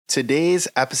Today's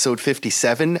episode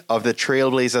 57 of the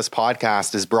Trailblazers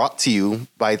podcast is brought to you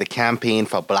by the Campaign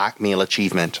for Black Male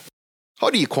Achievement. How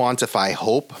do you quantify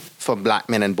hope for black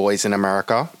men and boys in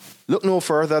America? Look no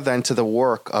further than to the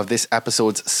work of this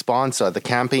episode's sponsor, the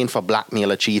Campaign for Black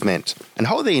Male Achievement, and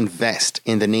how they invest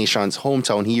in the nation's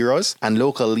hometown heroes and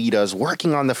local leaders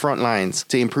working on the front lines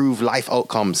to improve life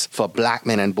outcomes for black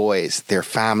men and boys, their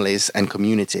families, and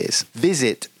communities.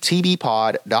 Visit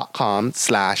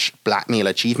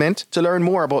tbpod.com/blackmaleachievement to learn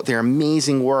more about their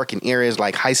amazing work in areas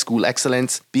like high school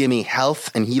excellence, BME health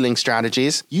and healing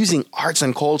strategies, using arts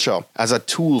and culture as a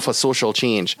tool for social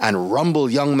change, and Rumble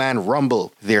Young Man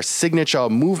Rumble, their signature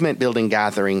movement building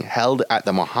gathering held at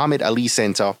the Muhammad Ali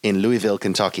Center in Louisville,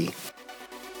 Kentucky.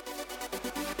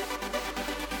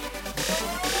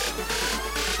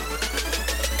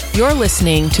 You're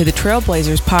listening to the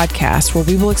Trailblazers podcast, where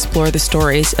we will explore the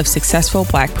stories of successful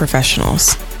black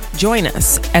professionals. Join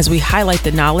us as we highlight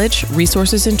the knowledge,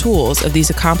 resources, and tools of these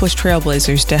accomplished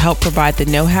trailblazers to help provide the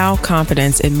know-how,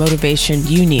 confidence, and motivation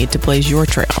you need to blaze your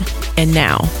trail. And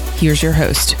now, here's your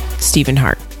host, Stephen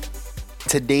Hart.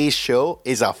 Today's show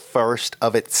is a first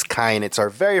of its kind. It's our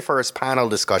very first panel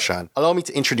discussion. Allow me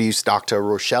to introduce Dr.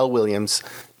 Rochelle Williams,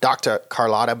 Dr.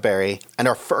 Carlotta Berry, and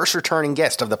our first returning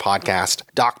guest of the podcast,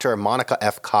 Dr. Monica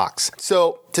F. Cox.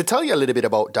 So, to tell you a little bit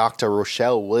about Dr.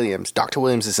 Rochelle Williams, Dr.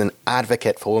 Williams is an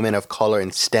advocate for women of color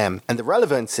in STEM and the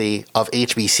relevancy of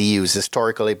HBCUs,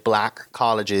 historically black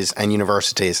colleges and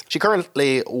universities. She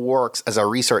currently works as a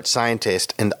research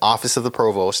scientist in the Office of the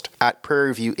Provost at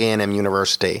Prairie View A&M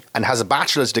University and has a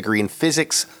bachelor's degree in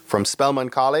physics from Spelman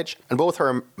College and both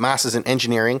her master's in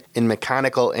engineering in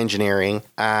mechanical engineering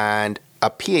and a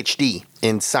PhD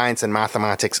in science and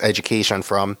mathematics education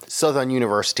from Southern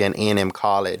University and A&M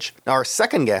College. Now, our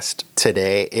second guest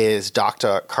today is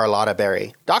Dr. Carlotta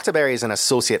Berry. Dr. Berry is an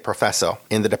associate professor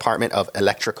in the Department of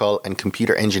Electrical and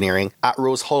Computer Engineering at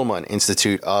Rose-Hulman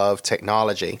Institute of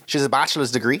Technology. She has a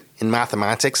bachelor's degree in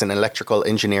mathematics and electrical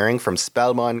engineering from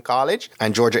Spelman College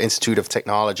and Georgia Institute of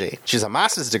Technology. She has a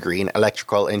master's degree in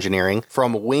electrical engineering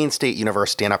from Wayne State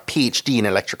University and a PhD in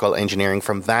electrical engineering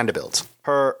from Vanderbilt.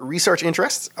 Her research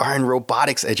interests are in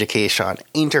robotics education,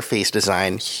 interface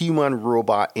design,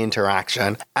 human-robot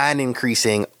interaction, and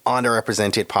increasing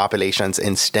underrepresented populations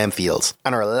in STEM fields.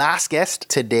 And our last guest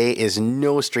today is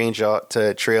no stranger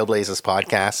to Trailblazers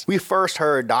podcast. We first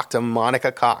heard Dr.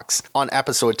 Monica Cox on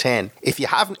episode 10. If you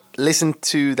haven't listened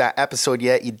to that episode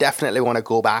yet, you definitely want to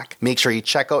go back. Make sure you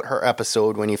check out her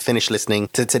episode when you finish listening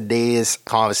to today's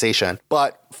conversation.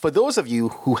 But for those of you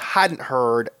who hadn't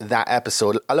heard that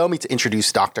episode, allow me to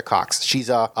introduce Dr. Cox. She's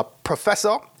a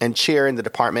professor and chair in the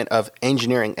Department of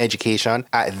Engineering Education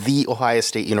at The Ohio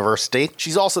State University.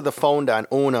 She's also the founder and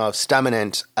owner of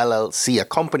STEMinent LLC, a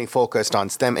company focused on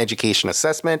STEM education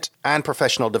assessment and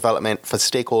professional development for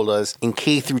stakeholders in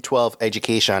K-12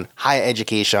 education, higher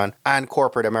education, and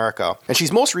corporate America. And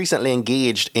she's most recently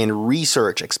engaged in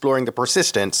research exploring the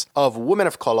persistence of women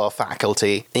of color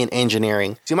faculty in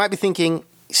engineering. So you might be thinking,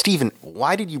 Stephen,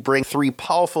 why did you bring three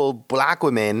powerful black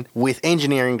women with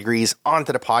engineering degrees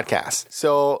onto the podcast?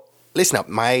 So listen up,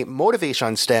 my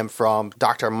motivation stemmed from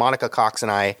Dr. Monica Cox and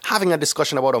I having a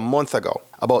discussion about a month ago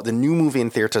about the new movie in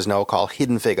theaters now called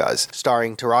Hidden Figures,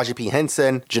 starring Taraji P.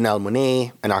 Henson, Janelle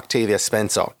Monáe, and Octavia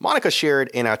Spencer. Monica shared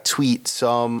in a tweet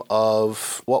some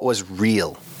of what was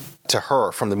real to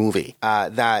her from the movie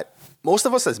that most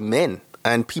of us as men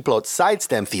and people outside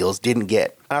STEM fields didn't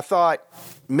get. And I thought,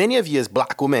 many of you as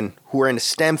black women who are in the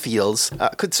STEM fields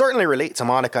could certainly relate to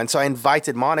Monica. And so I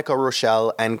invited Monica,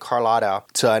 Rochelle, and Carlotta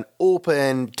to an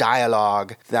open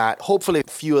dialogue that hopefully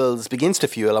begins to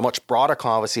fuel a much broader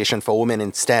conversation for women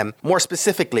in STEM, more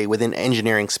specifically within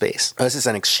engineering space. This is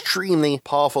an extremely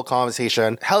powerful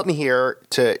conversation. Help me here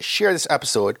to share this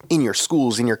episode in your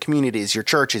schools, in your communities, your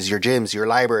churches, your gyms, your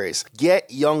libraries.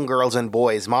 Get young girls and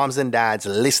boys, moms and dads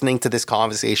listening to this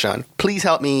conversation. Please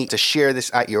help me to share this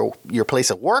at your place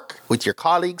of work, with your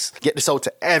colleagues. Get this out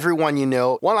to everyone you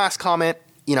know. One last comment,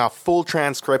 a full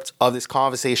transcript of this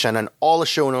conversation and all the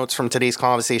show notes from today's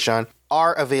conversation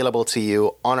are available to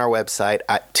you on our website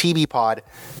at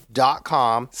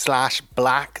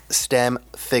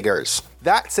tbpod.com/blackstemfigures.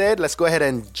 That said, let's go ahead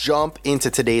and jump into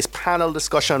today's panel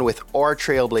discussion with our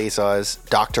Trailblazers,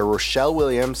 Dr. Rochelle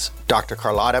Williams, Dr.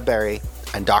 Carlotta Berry,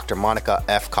 and Dr. Monica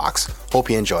F. Cox. Hope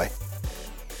you enjoy.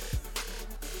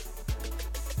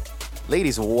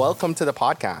 Ladies, welcome to the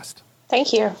podcast.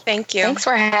 Thank you. Thank you. Thanks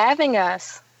for having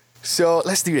us. So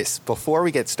let's do this. Before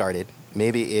we get started,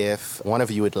 maybe if one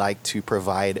of you would like to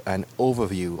provide an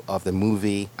overview of the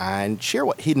movie and share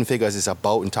what Hidden Figures is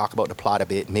about and talk about the plot a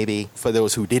bit, maybe for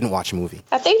those who didn't watch the movie.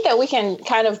 I think that we can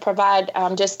kind of provide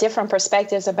just different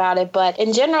perspectives about it, but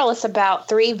in general, it's about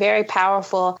three very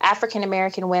powerful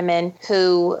African-American women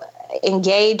who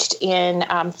engaged in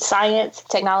science,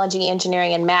 technology,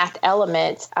 engineering, and math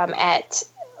elements at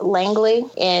Langley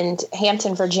in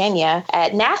Hampton, Virginia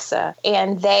at NASA.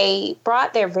 And they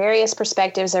brought their various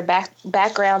perspectives, their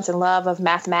backgrounds and love of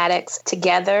mathematics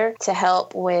together to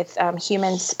help with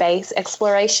human space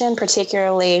exploration,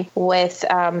 particularly with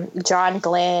John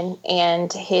Glenn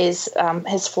and his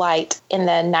flight in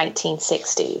the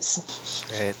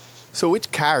 1960s. Right. So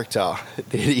which character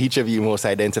did each of you most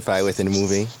identify with in the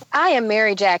movie? I am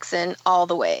Mary Jackson all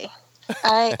the way.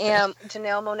 I am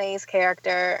Janelle Monáe's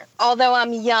character. Although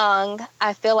I'm young,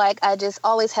 I feel like I just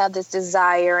always have this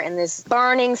desire and this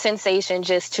burning sensation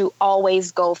just to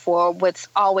always go for what's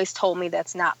always told me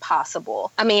that's not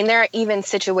possible. I mean, there are even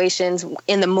situations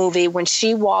in the movie when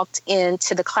she walked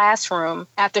into the classroom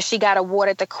after she got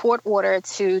awarded the court order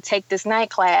to take this night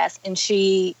class, and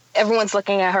everyone's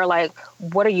looking at her like,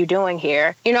 what are you doing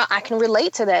here? You know, I can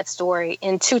relate to that story.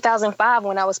 In 2005,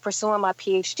 when I was pursuing my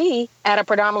PhD at a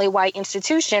predominantly white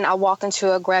institution, I walked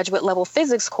into a graduate level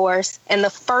physics course, and the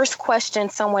first question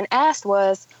someone asked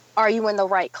was, are you in the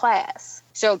right class?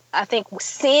 So I think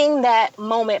seeing that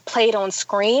moment played on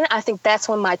screen, I think that's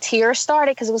when my tears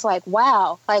started, because it was like,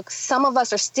 wow, like some of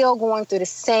us are still going through the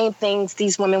same things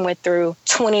these women went through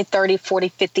 20, 30, 40,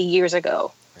 50 years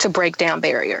ago to break down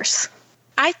barriers.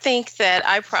 I think that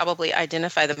I probably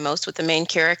identify the most with the main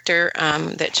character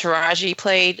that Taraji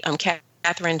played,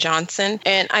 Katherine Johnson.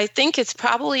 And I think it's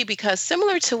probably because,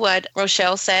 similar to what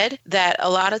Rochelle said, that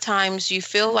a lot of times you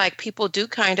feel like people do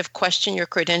kind of question your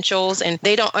credentials and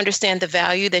they don't understand the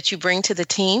value that you bring to the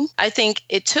team. I think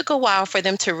it took a while for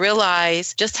them to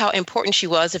realize just how important she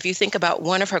was. If you think about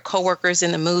one of her coworkers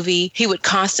in the movie, he would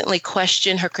constantly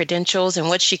question her credentials and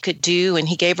what she could do. And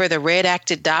he gave her the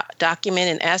redacted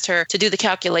document and asked her to do the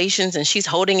calculations, and she's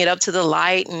holding it up to the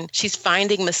light and she's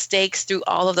finding mistakes through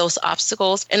all of those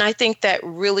obstacles. And I think that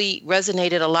really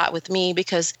resonated a lot with me,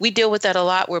 because we deal with that a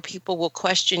lot, where people will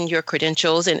question your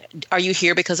credentials and are you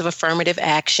here because of affirmative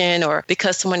action or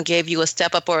because someone gave you a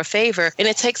step up or a favor? And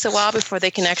it takes a while before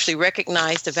they can actually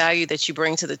recognize the value that you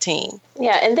bring to the team.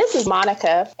 Yeah, and this is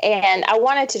Monica. And I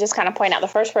wanted to just kind of point out the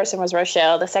first person was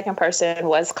Rochelle. The second person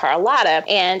was Carlotta.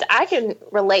 And I can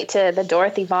relate to the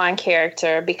Dorothy Vaughan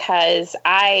character because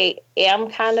I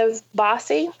am kind of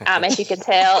bossy, as you can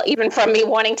tell, even from me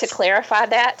wanting to clarify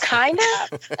that. Kind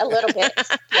of? A little bit,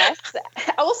 yes.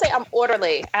 I will say I'm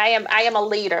orderly. I am a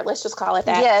leader. Let's just call it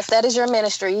that. Yes, that is your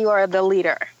ministry. You are the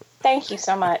leader. Thank you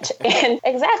so much. And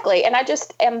exactly. And I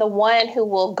just am the one who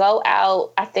will go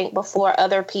out, I think, before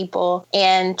other people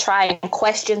and try and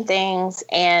question things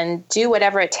and do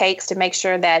whatever it takes to make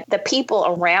sure that the people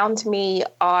around me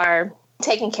are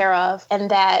taken care of and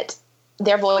that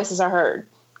their voices are heard.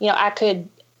 You know, I could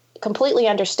completely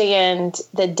understand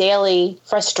the daily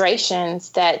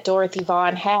frustrations that Dorothy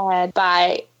Vaughan had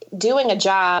by doing a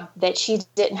job that she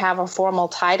didn't have a formal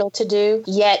title to do,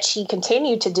 yet she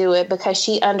continued to do it because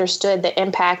she understood the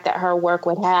impact that her work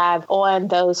would have on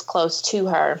those close to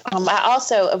her. I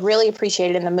also really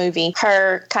appreciated in the movie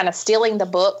her kind of stealing the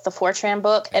book, the Fortran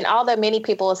book. And although many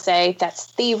people will say that's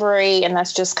thievery and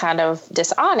that's just kind of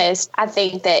dishonest, I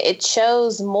think that it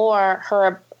shows more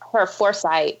her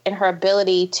foresight and her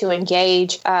ability to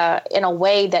engage in a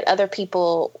way that other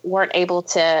people weren't able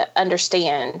to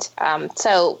understand.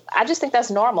 So I just think that's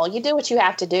normal. You do what you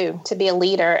have to do to be a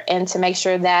leader and to make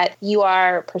sure that you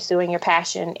are pursuing your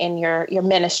passion in your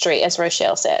ministry, as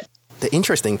Rochelle said. The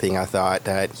interesting thing, I thought,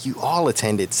 that you all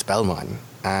attended Spelman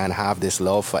and have this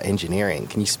love for engineering.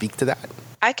 Can you speak to that?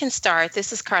 I can start.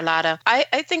 This is Carlotta. I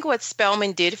think what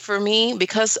Spelman did for me,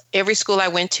 because every school I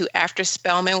went to after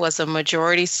Spelman was a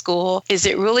majority school, is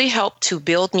it really helped to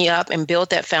build me up and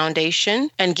build that foundation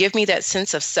and give me that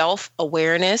sense of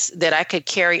self-awareness that I could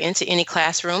carry into any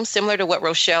classroom. Similar to what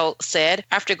Rochelle said,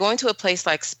 after going to a place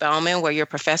like Spelman where your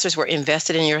professors were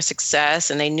invested in your success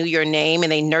and they knew your name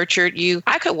and they nurtured you,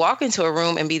 I could walk into a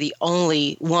room and be the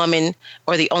only woman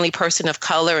or the only person of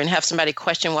color and have somebody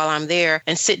question while I'm there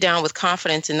and sit down with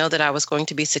confidence and know that I was going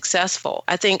to be successful.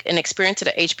 I think an experience at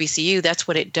a HBCU, that's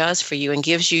what it does for you and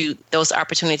gives you those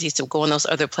opportunities to go in those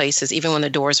other places, even when the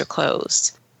doors are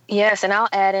closed. Yes, and I'll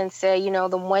add and say,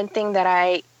 the one thing that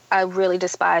I I really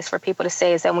despise for people to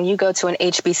say is that when you go to an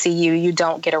HBCU, you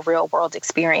don't get a real world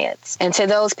experience. And to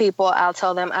those people, I'll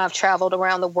tell them I've traveled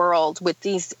around the world with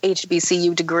these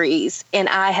HBCU degrees, and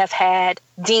I have had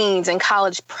deans and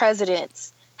college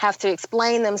presidents have to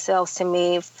explain themselves to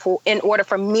me in order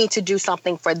for me to do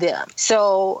something for them.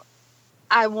 So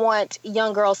I want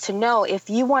young girls to know, if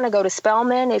you want to go to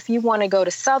Spelman, if you want to go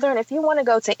to Southern, if you want to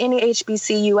go to any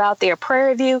HBCU out there,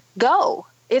 Prairie View, go.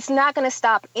 It's not going to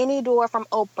stop any door from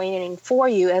opening for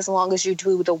you as long as you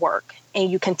do the work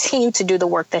and you continue to do the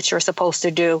work that you're supposed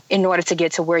to do in order to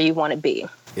get to where you want to be.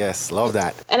 Yes, love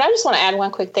that. And I just want to add one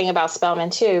quick thing about Spelman,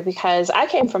 too, because I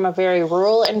came from a very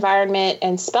rural environment,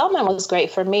 and Spelman was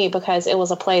great for me because it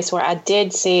was a place where I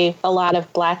did see a lot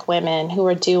of Black women who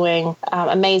were doing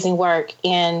amazing work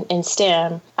in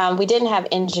STEM. We didn't have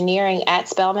engineering at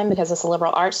Spelman because it's a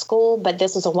liberal arts school, but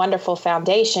this was a wonderful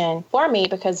foundation for me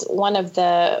because one of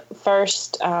the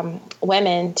first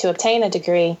women to obtain a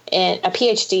degree in a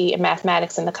PhD in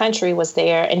mathematics in the country was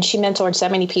there, and she mentored so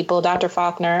many people. Dr.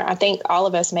 Faulkner, I think all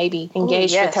of us maybe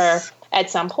engaged with her at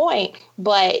some point.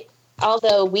 But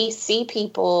although we see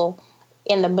people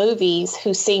in the movies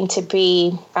who seem to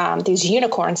be these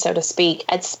unicorns, so to speak,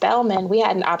 at Spelman, we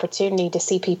had an opportunity to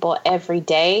see people every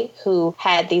day who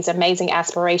had these amazing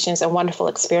aspirations and wonderful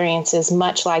experiences,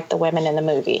 much like the women in the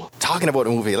movie. Talking about the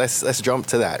movie, let's jump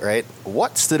to that, right?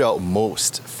 What stood out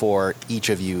most for each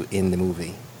of you in the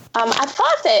movie? I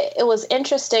thought that it was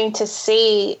interesting to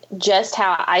see just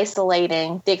how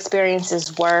isolating the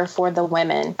experiences were for the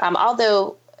women.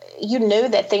 Although you knew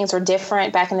that things were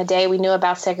different back in the day, we knew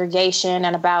about segregation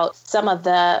and about some of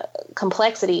the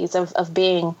complexities of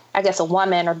being, I guess, a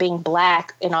woman or being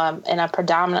Black in a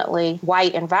predominantly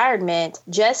white environment,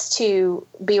 just to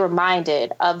be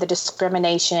reminded of the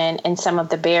discrimination and some of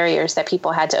the barriers that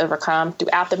people had to overcome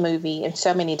throughout the movie in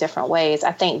so many different ways.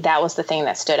 I think that was the thing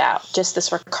that stood out, just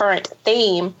this recurrent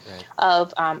theme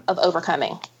of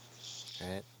overcoming.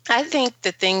 Right. I think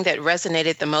the thing that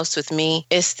resonated the most with me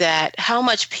is that how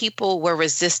much people were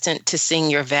resistant to seeing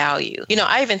your value. You know,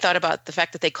 I even thought about the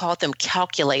fact that they called them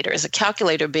calculators, a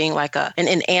calculator being like an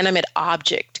inanimate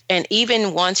object. And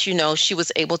even once, you know, she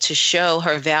was able to show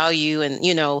her value and,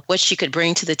 you know, what she could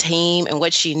bring to the team and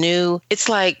what she knew, it's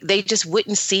like they just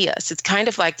wouldn't see us. It's kind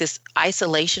of like this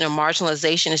isolation or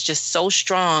marginalization is just so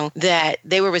strong that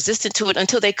they were resistant to it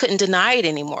until they couldn't deny it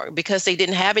anymore because they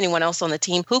didn't have anyone else on the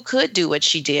team who could do what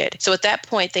she did. So at that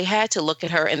point, they had to look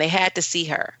at her and they had to see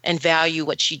her and value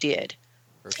what she did.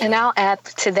 And I'll add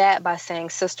to that by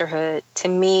saying sisterhood. To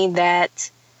me,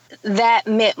 that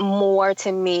meant more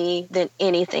to me than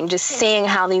anything, just seeing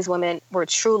how these women were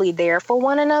truly there for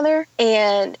one another.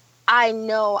 And I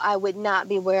know I would not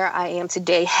be where I am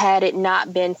today had it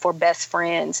not been for best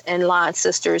friends and line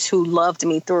sisters who loved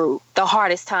me through the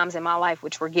hardest times in my life,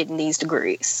 which were getting these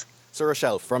degrees. So,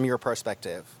 Rochelle, from your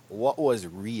perspective, what was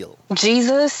real?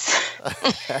 Jesus.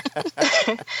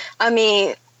 I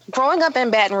mean, growing up in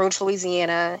Baton Rouge,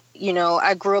 Louisiana, you know,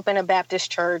 I grew up in a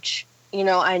Baptist church. You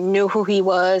know, I knew who he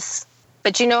was.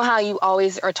 But you know how you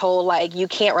always are told, like, you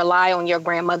can't rely on your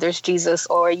grandmother's Jesus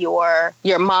or your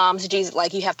mom's Jesus.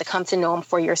 Like, you have to come to know him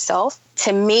for yourself.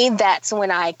 To me, that's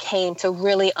when I came to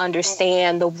really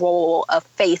understand the role of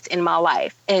faith in my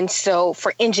life. And so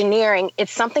for engineering,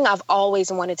 it's something I've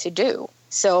always wanted to do.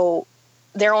 So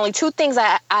there are only two things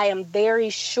I am very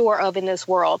sure of in this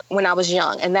world when I was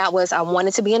young. And that was I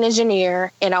wanted to be an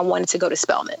engineer and I wanted to go to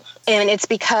Spelman. And it's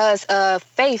because of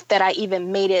faith that I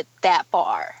even made it that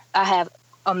far. I have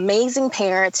amazing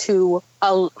parents who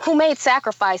made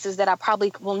sacrifices that I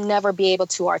probably will never be able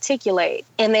to articulate.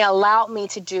 And they allowed me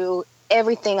to do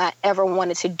everything I ever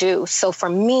wanted to do. So for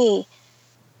me,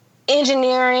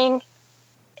 engineering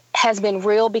has been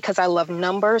real because I love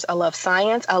numbers. I love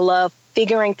science. I love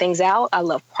figuring things out. I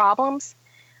love problems.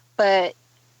 But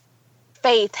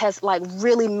faith has like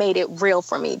really made it real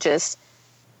for me. Just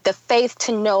the faith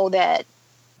to know that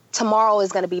tomorrow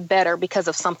is going to be better because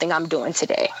of something I'm doing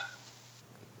today.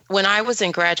 When I was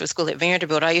in graduate school at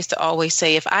Vanderbilt, I used to always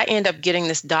say, if I end up getting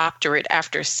this doctorate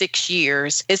after 6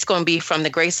 years, it's going to be from the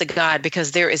grace of God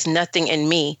because there is nothing in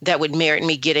me that would merit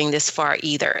me getting this far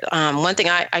either. One thing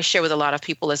I share with a lot of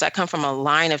people is I come from a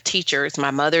line of teachers. My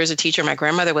mother is a teacher. My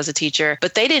grandmother was a teacher,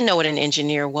 but they didn't know what an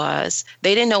engineer was.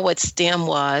 They didn't know what STEM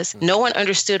was. No one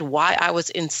understood why I was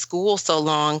in school so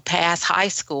long past high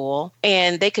school,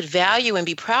 and they could value and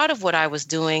be proud of what I was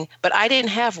doing, but I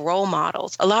didn't have role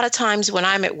models. A lot of times when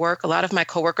I'm at work, a lot of my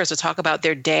coworkers would talk about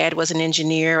their dad was an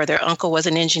engineer or their uncle was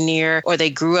an engineer, or they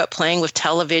grew up playing with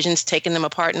televisions, taking them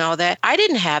apart and all that. I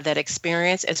didn't have that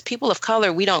experience. As people of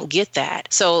color, we don't get that.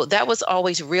 So that was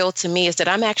always real to me, is that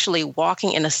I'm actually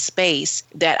walking in a space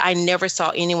that I never saw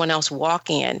anyone else walk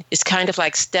in. It's kind of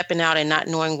like stepping out and not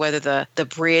knowing whether the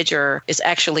bridge is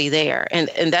actually there. And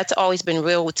that's always been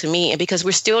real to me. And because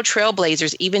we're still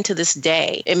trailblazers, even to this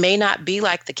day, it may not be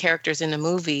like the characters in the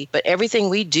movie, but everything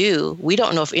we do, we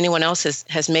don't know if anyone else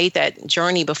has made that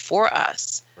journey before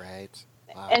us. Right.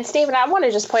 Wow. And Stephen, I want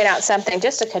to just point out something,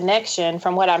 just a connection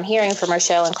from what I'm hearing from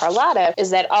Rochelle and Carlotta, is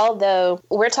that although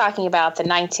we're talking about the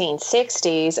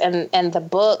 1960s and the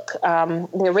book,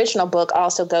 the original book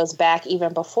also goes back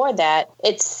even before that,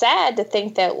 it's sad to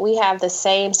think that we have the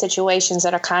same situations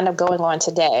that are kind of going on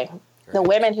today. Right. The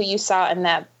women who you saw in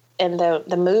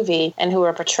the movie and who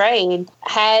were portrayed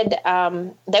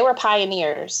they were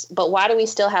pioneers. But why do we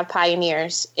still have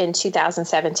pioneers in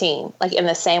 2017? Like in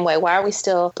the same way, why are we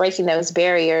still breaking those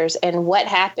barriers? And what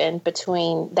happened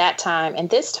between that time and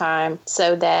this time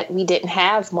so that we didn't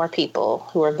have more people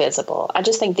who are visible? I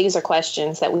just think these are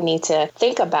questions that we need to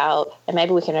think about, and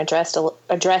maybe we can address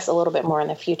a little bit more in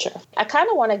the future. I kind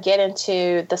of want to get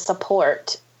into the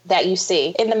support that you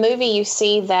see. In the movie, you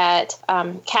see that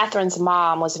Catherine's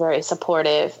mom was very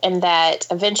supportive, and that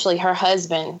eventually her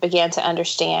husband began to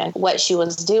understand what she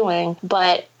was doing.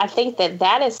 But I think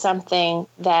that is something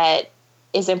that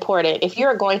is important. If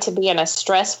you're going to be in a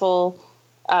stressful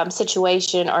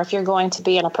situation, or if you're going to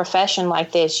be in a profession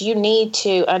like this, you need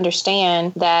to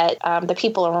understand that the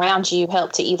people around you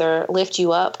help to either lift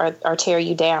you up or tear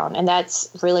you down. And that's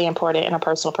really important in a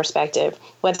personal perspective,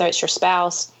 whether it's your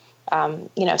spouse,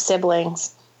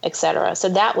 siblings, etc. So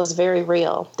that was very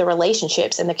real. The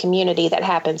relationships and the community that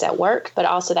happens at work, but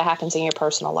also that happens in your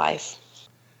personal life.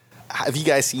 Have you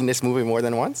guys seen this movie more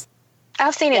than once?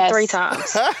 I've seen it 3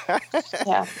 times.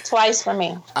 Yeah, twice for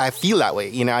me. I feel that way.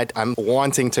 I'm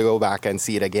wanting to go back and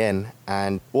see it again.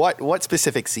 And what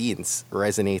specific scenes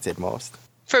resonated most?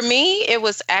 For me, it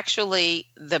was actually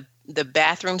the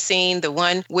bathroom scene, the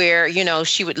one where,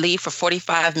 she would leave for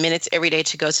 45 minutes every day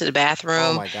to go to the bathroom.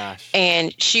 Oh my gosh.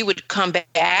 And she would come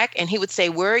back and he would say,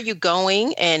 "Where are you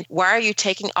going? And why are you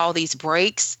taking all these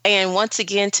breaks?" And once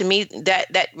again, to me,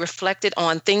 that reflected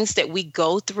on things that we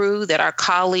go through that our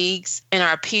colleagues and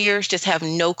our peers just have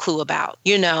no clue about.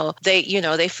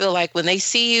 They feel like when they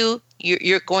see you,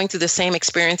 you're going through the same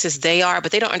experiences they are,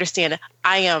 but they don't understand.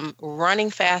 I am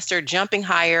running faster, jumping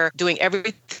higher, doing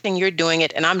everything you're doing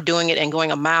it, and I'm doing it and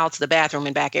going a mile to the bathroom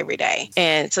and back every day.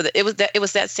 And so it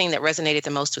was that scene that resonated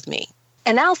the most with me.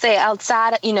 And I'll say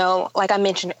outside, like I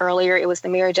mentioned earlier, it was the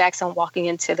Mary Jackson walking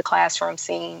into the classroom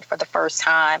scene for the first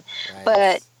time. Right.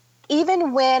 But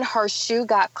even when her shoe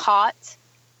got caught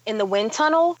in the wind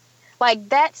tunnel, like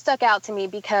that stuck out to me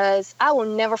because I will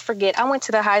never forget. I went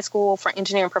to the high school for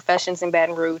engineering professions in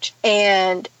Baton Rouge,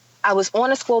 and I was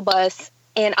on a school bus,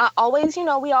 and I always,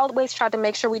 we always tried to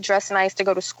make sure we dressed nice to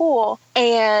go to school.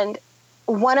 And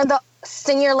one of the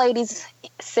senior ladies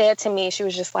said to me, she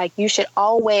was just like, "You should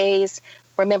always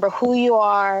remember who you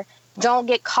are. Don't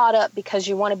get caught up because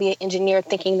you want to be an engineer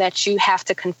thinking that you have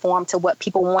to conform to what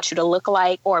people want you to look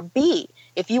like or be.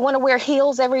 If you want to wear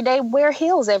heels every day, wear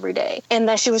heels every day." And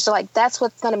then she was like, "That's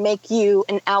what's going to make you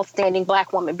an outstanding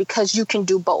Black woman, because you can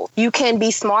do both. You can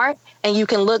be smart and you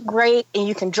can look great and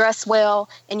you can dress well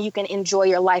and you can enjoy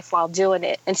your life while doing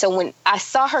it." And so when I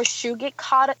saw her shoe get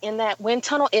caught in that wind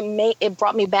tunnel, it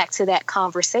brought me back to that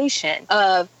conversation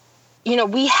of,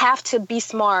 we have to be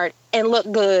smart and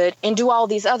look good and do all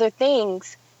these other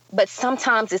things, but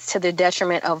sometimes it's to the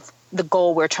detriment of the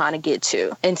goal we're trying to get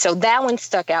to. And so that one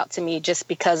stuck out to me just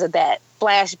because of that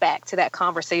flashback to that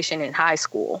conversation in high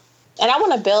school. And I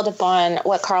want to build upon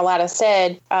what Carlotta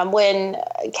said. When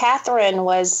Catherine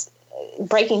was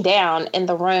breaking down in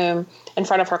the room in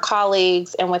front of her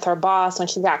colleagues and with her boss when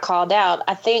she got called out,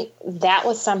 I think that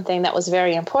was something that was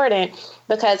very important,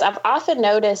 because I've often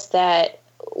noticed that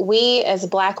we as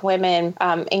Black women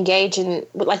engage in,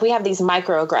 like, we have these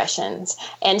microaggressions,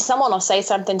 and someone will say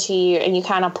something to you and you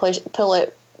kind of pull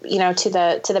it, to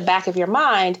the back of your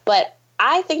mind. But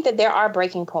I think that there are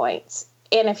breaking points.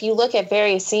 And if you look at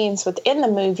various scenes within the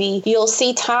movie, you'll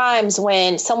see times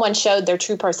when someone showed their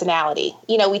true personality.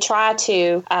 We try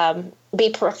to be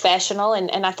professional,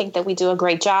 and I think that we do a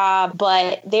great job,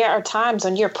 but there are times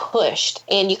when you're pushed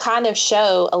and you kind of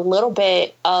show a little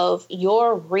bit of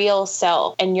your real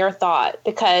self and your thought,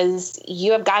 because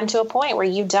you have gotten to a point where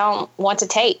you don't want to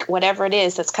take whatever it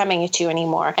is that's coming at you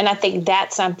anymore. And I think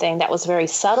that's something that was very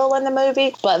subtle in the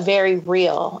movie, but very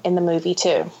real in the movie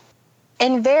too.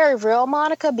 and very real,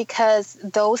 Monica, because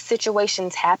those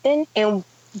situations happen. And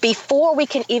before we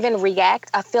can even react,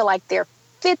 I feel like there are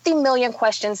 50 million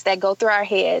questions that go through our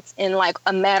heads in like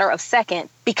a matter of seconds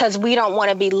because we don't want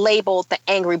to be labeled the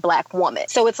angry Black woman.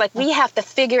 So it's like we have to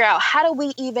figure out, how do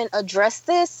we even address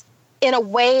this in a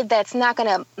way that's not going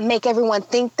to make everyone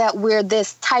think that we're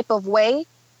this type of way,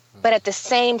 but at the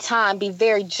same time be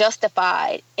very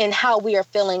justified in how we are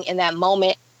feeling in that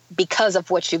moment because of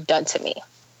what you've done to me.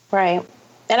 Right.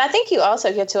 And I think you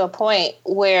also get to a point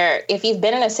where if you've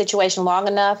been in a situation long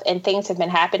enough and things have been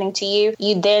happening to you,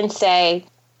 you then say,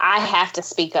 I have to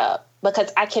speak up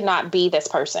because I cannot be this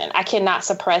person. I cannot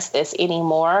suppress this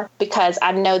anymore because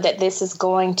I know that this is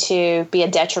going to be a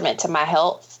detriment to my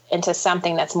health and to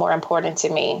something that's more important to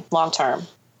me long term.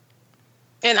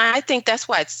 And I think that's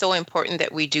why it's so important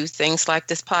that we do things like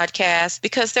this podcast,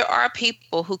 because there are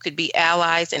people who could be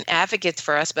allies and advocates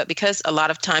for us, but because a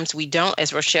lot of times we don't,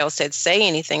 as Rochelle said, say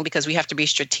anything because we have to be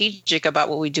strategic about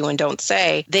what we do and don't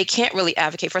say, they can't really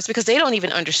advocate for us because they don't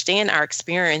even understand our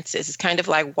experiences. It's kind of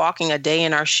like walking a day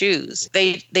in our shoes.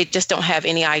 They just don't have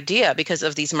any idea because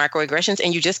of these microaggressions,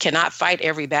 and you just cannot fight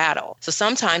every battle. So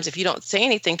sometimes if you don't say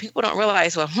anything, people don't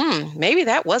realize, well, maybe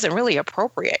that wasn't really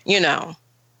appropriate, you know.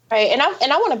 Right. And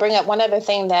I want to bring up one other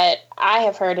thing that I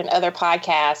have heard in other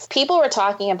podcasts. People were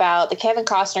talking about the Kevin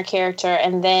Costner character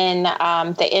and then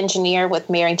the engineer with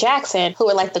Mary Jackson, who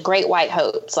were like the great white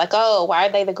hopes. Like, oh, why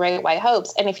are they the great white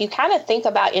hopes? And if you kind of think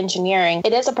about engineering,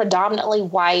 it is a predominantly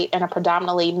white and a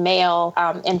predominantly male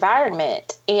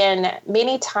environment. And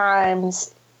many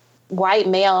times white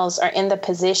males are in the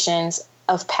positions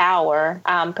of power,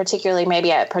 particularly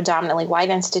maybe at predominantly white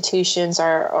institutions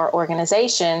or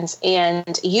organizations,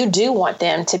 and you do want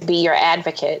them to be your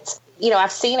advocates. You know,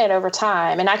 I've seen it over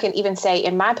time, and I can even say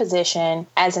in my position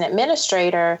as an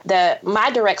administrator,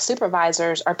 my direct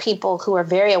supervisors are people who are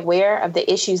very aware of the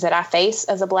issues that I face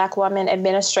as a Black woman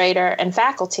administrator and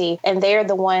faculty, and they're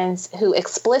the ones who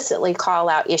explicitly call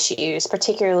out issues,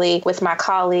 particularly with my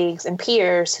colleagues and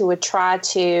peers who would try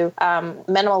to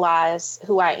minimalize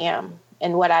who I am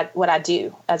and what I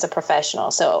do as a professional.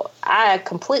 So I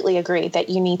completely agree that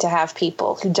you need to have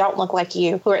people who don't look like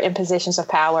you, who are in positions of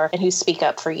power and who speak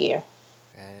up for you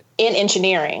in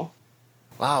engineering.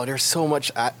 Wow, there's so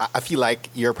much. I feel like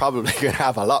you're probably going to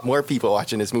have a lot more people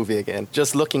watching this movie again.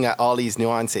 Just looking at all these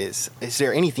nuances, is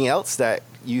there anything else that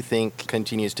you think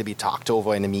continues to be talked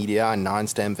over in the media and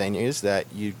non-STEM venues that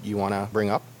you want to bring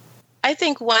up? I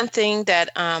think one thing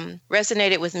that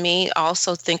resonated with me,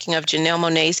 also thinking of Janelle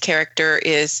Monáe's character,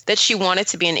 is that she wanted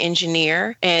to be an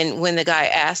engineer. And when the guy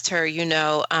asked her,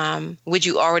 would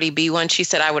you already be one? She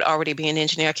said, I would already be an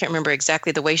engineer. I can't remember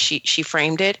exactly the way she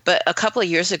framed it. But a couple of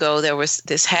years ago, there was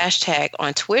this hashtag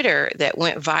on Twitter that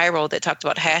went viral that talked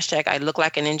about hashtag I look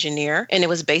like an engineer. And it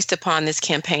was based upon this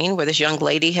campaign where this young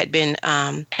lady had been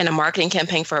in a marketing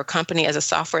campaign for her company as a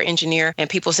software engineer. And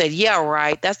people said, yeah,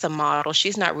 right, that's a model.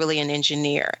 She's not really an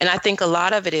engineer. And I think a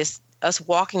lot of it is us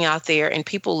walking out there and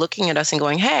people looking at us and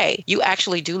going, hey, you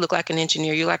actually do look like an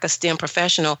engineer. You're like a STEM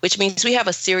professional, which means we have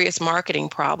a serious marketing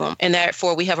problem. And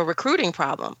therefore, we have a recruiting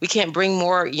problem. We can't bring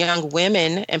more young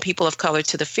women and people of color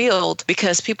to the field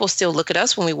because people still look at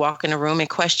us when we walk in a room and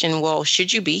question, well,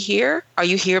 should you be here? Are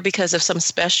you here because of some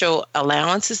special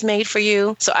allowances made for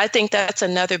you? So I think that's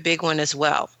another big one as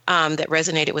well that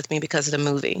resonated with me because of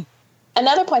the movie.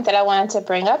 Another point that I wanted to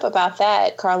bring up about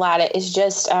that, Carlotta, is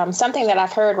just something that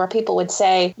I've heard where people would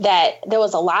say that there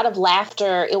was a lot of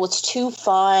laughter. It was too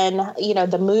fun. You know,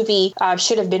 the movie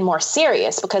should have been more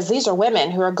serious because these are women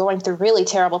who are going through really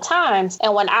terrible times.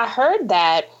 And when I heard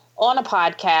that on a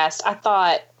podcast, I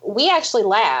thought, we actually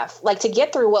laugh. Like, to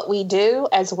get through what we do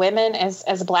as women, as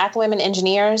Black women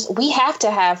engineers, we have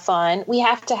to have fun. We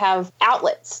have to have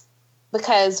outlets,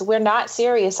 because we're not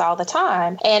serious all the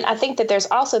time. And I think that there's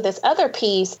also this other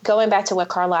piece, going back to what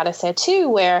Carlotta said too,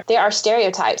 where there are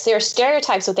stereotypes. There are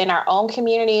stereotypes within our own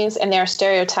communities, and there are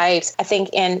stereotypes, I think,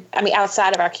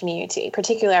 outside of our community,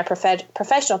 particularly our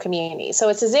professional community. So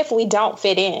it's as if we don't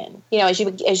fit in. You know,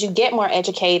 as you get more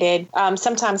educated,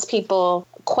 sometimes people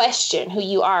question who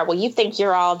you are. Well, you think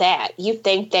you're all that. You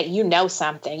think that you know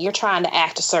something. You're trying to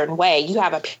act a certain way. You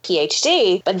have a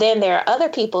PhD, but then there are other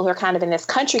people who are kind of in this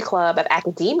country club of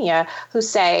academia who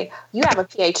say, you have a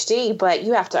PhD, but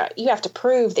you have to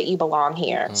prove that you belong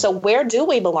here. So where do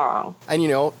we belong? And,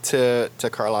 to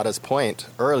Carlotta's point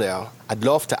earlier, I'd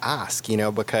love to ask,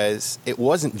 because it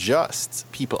wasn't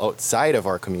just people outside of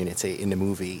our community in the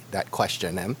movie that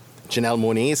questioned him. Janelle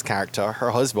Monáe's character,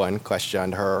 her husband,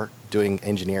 questioned her doing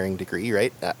engineering degree,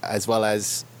 right? As well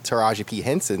as Taraji P.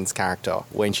 Henson's character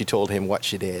when she told him what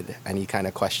she did, and he kind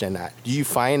of questioned that. Do you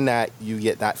find that you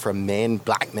get that from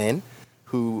black men,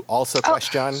 who also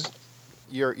question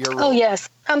your role? Oh, yes.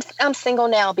 I'm single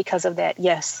now because of that.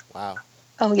 Yes. Wow.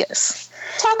 Oh, yes.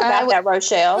 Talk about that,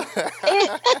 Rochelle.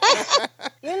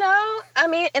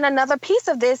 And another piece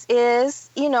of this is,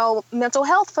 mental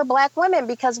health for Black women,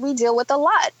 because we deal with a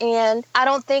lot. And I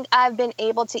don't think I've been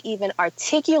able to even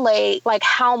articulate like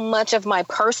how much of my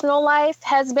personal life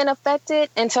has been affected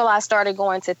until I started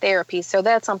going to therapy. So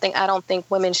that's something I don't think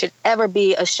women should ever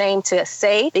be ashamed to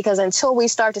say, because until we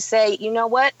start to say, you know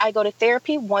what, I go to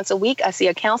therapy once a week, I see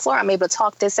a counselor, I'm able to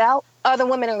talk this out, other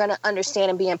women are going to understand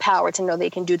and be empowered to know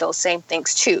they can do those same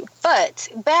things too. But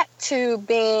back to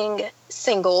being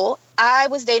single, I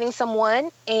was dating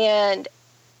someone, and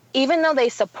even though they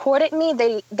supported me,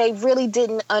 they really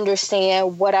didn't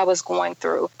understand what I was going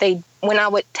through. When I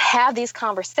would have these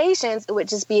conversations, it would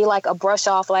just be like a brush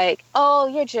off, like, oh,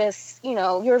 you're just,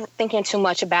 you're thinking too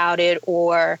much about it,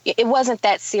 or it wasn't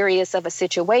that serious of a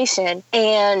situation.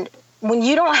 And when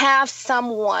you don't have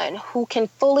someone who can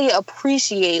fully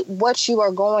appreciate what you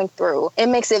are going through, it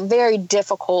makes it very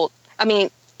difficult.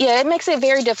 It makes it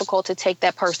very difficult to take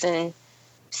that person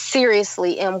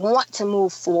seriously and want to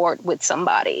move forward with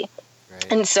somebody.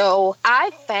 Right. And so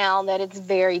I found that it's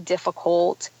very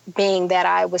difficult, being that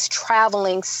I was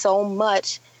traveling so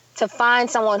much, to find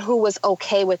someone who was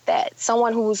okay with that.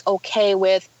 Someone who's okay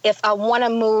with, if I want to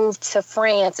move to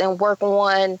France and work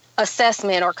on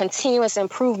assessment or continuous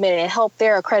improvement and help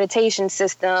their accreditation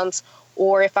systems,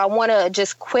 or if I want to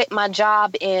just quit my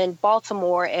job in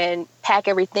Baltimore and pack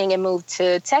everything and move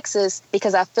to Texas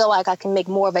because I feel like I can make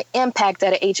more of an impact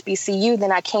at a HBCU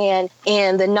than I can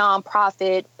in the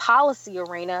nonprofit policy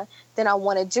arena, then I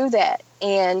want to do that.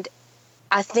 And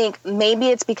I think maybe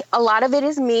it's because a lot of it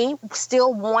is me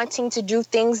still wanting to do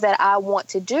things that I want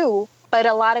to do, but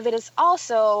a lot of it is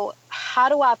also, how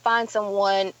do I find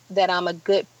someone that I'm a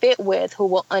good fit with who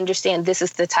will understand this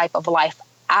is the type of life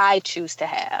I choose to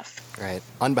have? Right.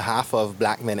 On behalf of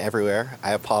Black men everywhere,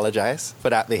 I apologize for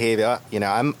that behavior.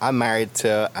 I'm married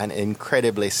to an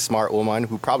incredibly smart woman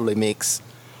who probably makes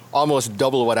almost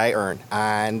double what I earn,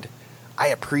 and I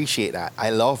appreciate that.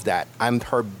 I love that. I'm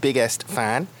her biggest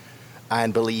fan,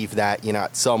 and believe that,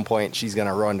 at some point she's going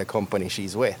to run the company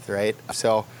she's with, right?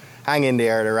 So hang in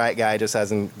there. The right guy just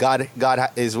hasn't, God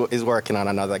is working on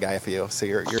another guy for you. So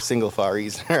you're single for a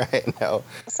reason right now.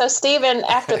 So Stephen,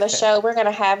 after the show, we're going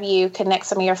to have you connect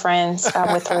some of your friends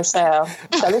with Rochelle.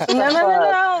 So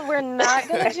No, we're not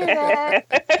going to do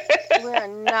that. We're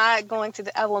not going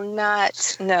to, I will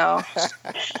not, no.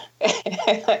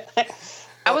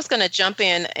 I was going to jump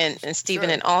in and Stephen,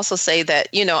 sure, and also say that,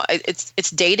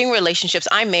 it's dating relationships.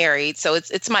 I'm married, so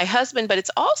it's my husband, but it's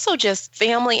also just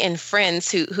family and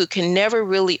friends who can never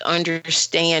really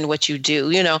understand what you do.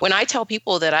 When I tell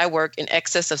people that I work in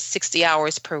excess of 60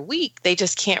 hours per week, they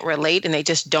just can't relate, and they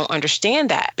just don't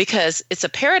understand that, because it's a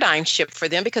paradigm shift for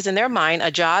them, because in their mind, a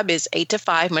job is 8 to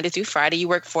 5, Monday through Friday. You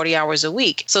work 40 hours a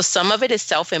week. So some of it is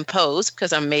self-imposed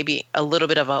because I'm maybe a little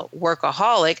bit of a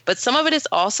workaholic, but some of it is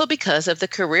also because of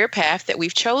the career path that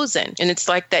we've chosen. And it's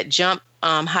like that jump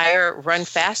higher, run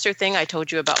faster thing I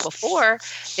told you about before,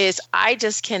 is I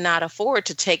just cannot afford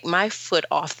to take my foot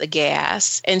off the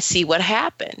gas and see what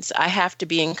happens. I have to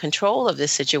be in control of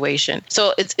this situation.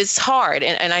 So it's hard.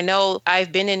 And I know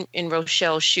I've been in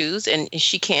Rochelle's shoes, and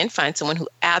she can find someone who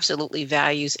absolutely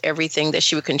values everything that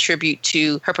she would contribute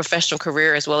to her professional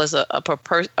career as well as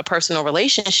a personal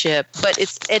relationship. But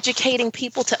it's educating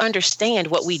people to understand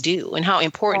what we do and how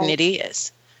important it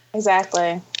is.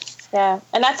 Exactly. Yeah.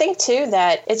 And I think, too,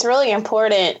 that it's really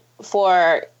important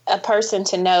for a person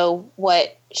to know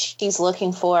what she's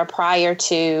looking for prior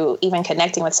to even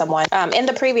connecting with someone. In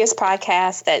the previous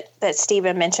podcast that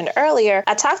Stephen mentioned earlier,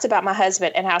 I talked about my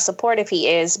husband and how supportive he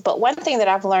is. But one thing that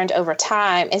I've learned over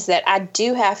time is that I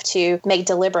do have to make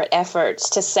deliberate efforts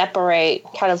to separate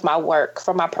kind of my work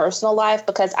from my personal life,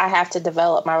 because I have to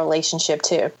develop my relationship,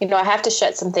 too. I have to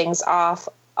shut some things off,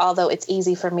 although it's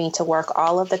easy for me to work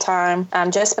all of the time,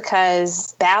 just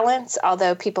because balance,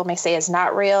 although people may say is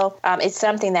not real, it's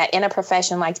something that in a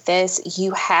profession like this,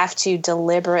 you have to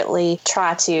deliberately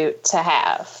try to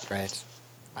have. Right.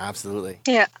 Absolutely.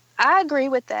 Yeah, I agree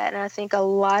with that. And I think a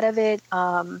lot of it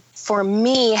for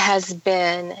me has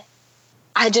been,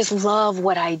 I just love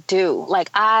what I do.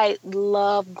 Like, I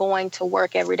love going to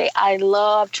work every day. I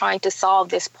love trying to solve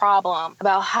this problem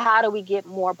about how do we get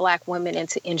more Black women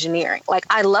into engineering. Like,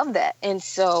 I love that. And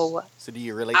so do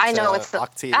you relate to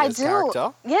Octavia's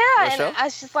character? Yeah, and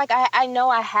it's just like, I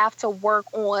know I have to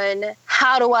work on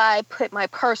how do I put my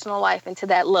personal life into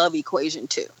that love equation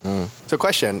too. So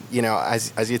question,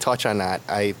 as you touch on that,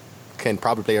 I can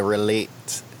probably relate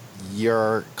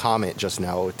your comment just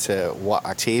now to what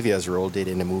Octavia's role did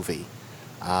in the movie,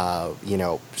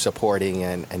 supporting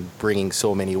and bringing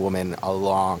so many women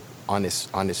along on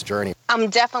this journey.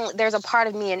 There's a part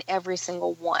of me in every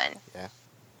single one. Yeah.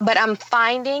 But I'm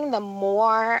finding the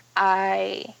more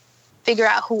I figure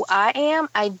out who I am,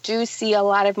 I do see a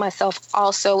lot of myself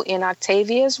also in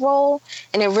Octavia's role.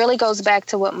 And it really goes back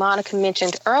to what Monica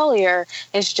mentioned earlier.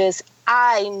 It's just,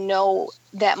 I know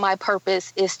that my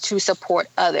purpose is to support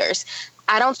others.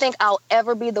 I don't think I'll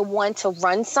ever be the one to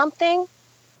run something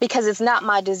because it's not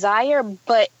my desire,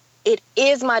 but it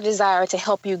is my desire to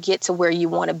help you get to where you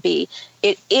want to be.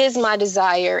 It is my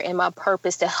desire and my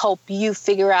purpose to help you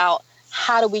figure out,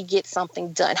 how do we get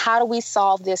something done? How do we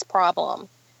solve this problem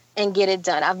and get it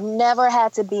done? I've never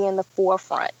had to be in the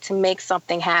forefront to make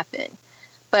something happen.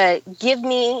 But give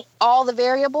me all the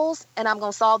variables and I'm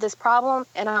going to solve this problem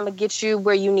and I'm going to get you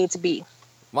where you need to be.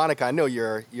 Monica, I know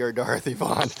you're Dorothy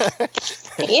Vaughan.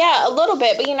 Yeah, a little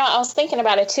bit. But, I was thinking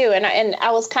about it, too. And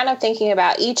I was kind of thinking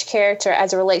about each character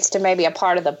as it relates to maybe a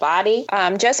part of the body,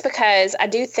 just because I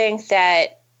do think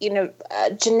that,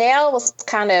 Janelle was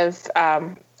kind of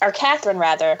or Catherine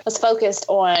rather, was focused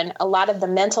on a lot of the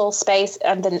mental space,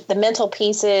 the mental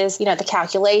pieces, the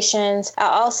calculations. I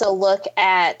also look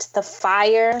at the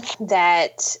fire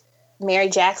that Mary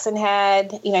Jackson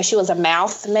had. She was a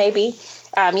mouth maybe,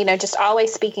 just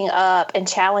always speaking up and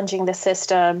challenging the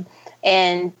system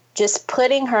and just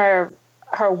putting her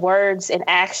words in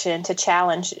action to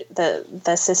challenge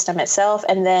the system itself.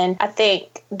 And then I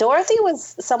think Dorothy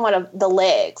was somewhat of the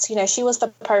legs. She was the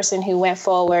person who went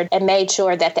forward and made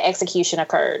sure that the execution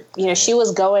occurred. She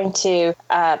was going to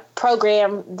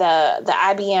program the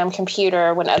IBM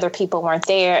computer when other people weren't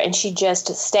there, and she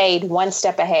just stayed one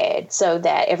step ahead so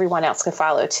that everyone else could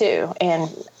follow too. And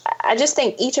I just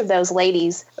think each of those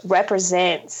ladies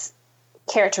represents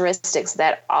characteristics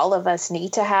that all of us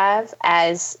need to have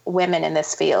as women in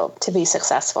this field to be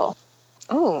successful.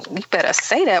 Oh, you better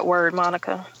say that word,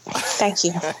 Monica. Thank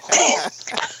you.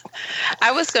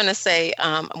 I was going to say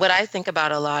what I think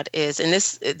about a lot is, and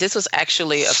this was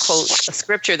actually a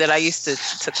scripture that I used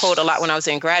to quote a lot when I was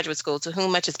in graduate school, to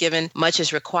whom much is given, much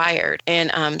is required.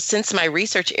 And since my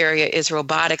research area is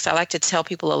robotics, I like to tell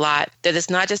people a lot that it's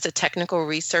not just a technical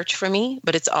research for me,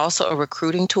 but it's also a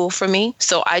recruiting tool for me.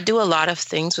 So I do a lot of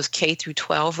things with K through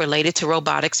 12 related to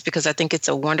robotics because I think it's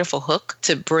a wonderful hook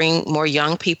to bring more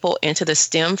young people into the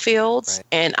STEM fields. Right.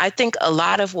 And I think a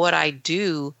lot of what I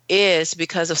do is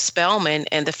because of Spelman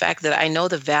and the fact that I know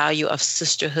the value of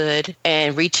sisterhood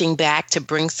and reaching back to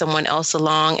bring someone else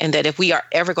along, and that if we are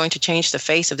ever going to change the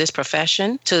face of this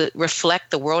profession to reflect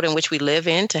the world in which we live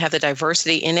in, to have the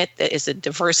diversity in it that is the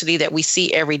diversity that we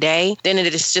see every day, then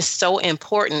it is just so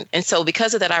important. And so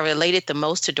because of that, I related the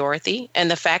most to Dorothy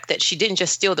and the fact that she didn't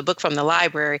just steal the book from the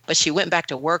library, but she went back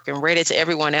to work and read it to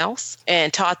everyone else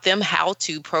and taught them how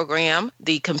to program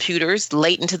the computers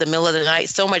late into the middle of the night,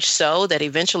 so much so that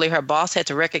eventually her boss had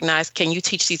to recognize, can you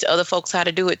teach these other folks how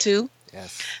to do it too?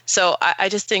 Yes. So I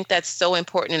just think that's so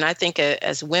important. And I think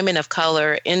as women of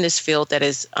color in this field that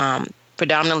is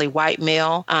predominantly white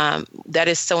male, that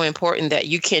is so important that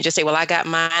you can't just say, well, I got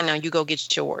mine, now you go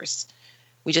get yours.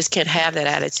 We just can't have that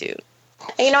attitude.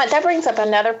 And you know what? That brings up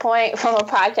another point from a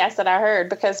podcast that I heard,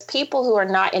 because people who are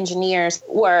not engineers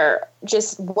were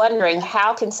just wondering,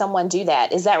 how can someone do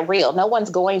that? Is that real? No one's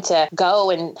going to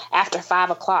go and after 5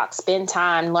 o'clock spend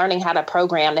time learning how to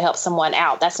program to help someone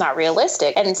out. That's not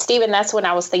realistic. And Stephen, that's when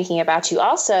I was thinking about you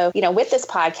also, with this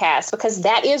podcast, because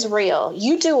that is real.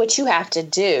 You do what you have to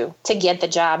do to get the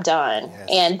job done. Yes.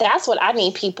 And that's what I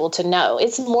need people to know.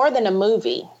 It's more than a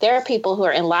movie. There are people who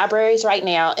are in libraries right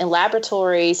now, in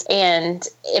laboratories, and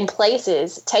in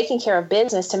places taking care of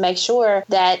business to make sure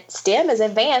that STEM is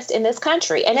advanced in this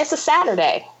country. And it's a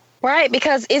Saturday. Right,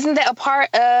 because isn't that a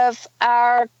part of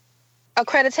our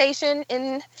accreditation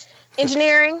in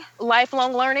engineering,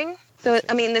 lifelong learning? So,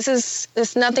 I mean,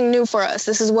 it's nothing new for us.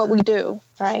 This is what we do.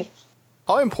 Right.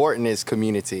 How important is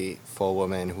community for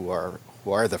women who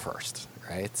are the first,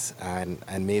 right?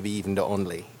 And maybe even the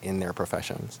only in their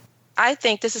professions? I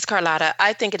think, this is Carlotta,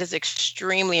 I think it is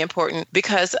extremely important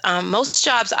because most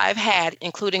jobs I've had,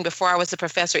 including before I was a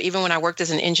professor, even when I worked as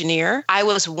an engineer, I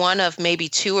was one of maybe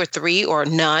 2 or 3 or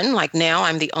none. Like now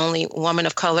I'm the only woman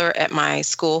of color at my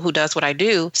school who does what I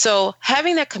do. So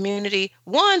having that community,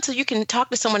 one, so you can talk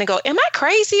to someone and go, am I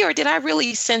crazy or did I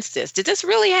really sense this? Did this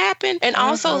really happen? And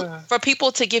also for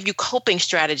people to give you coping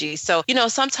strategies. So,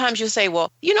 sometimes you say,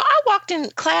 well, I walked in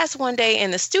class one day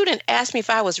and the student asked me if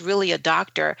I was really a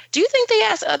doctor. Do you think they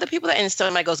ask other people that? And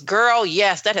somebody goes, girl,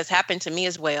 yes, that has happened to me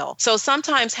as well. So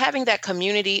sometimes having that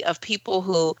community of people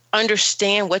who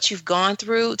understand what you've gone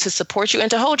through to support you and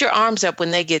to hold your arms up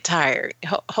when they get tired.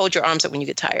 Hold your arms up when you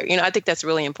get tired. I think that's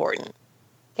really important.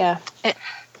 Yeah.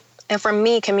 And for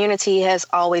me, community has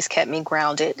always kept me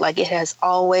grounded. Like it has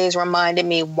always reminded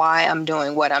me why I'm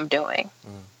doing what I'm doing.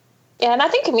 Yeah, and I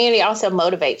think community also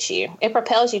motivates you. It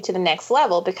propels you to the next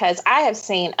level because I have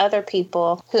seen other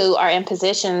people who are in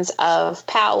positions of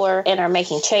power and are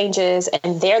making changes,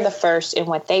 and they're the first in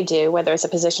what they do, whether it's a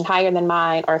position higher than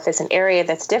mine or if it's an area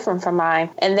that's different from mine.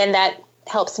 And then that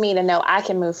helps me to know I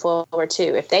can move forward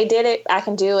too. If they did it, I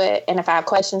can do it. And if I have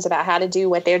questions about how to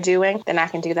do what they're doing, then I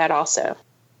can do that also.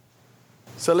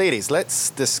 So ladies,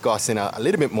 let's discuss in a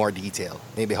little bit more detail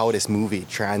maybe how this movie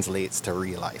translates to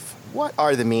real life. What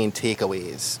are the main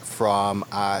takeaways from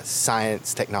a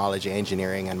science, technology,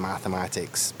 engineering, and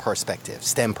mathematics perspective,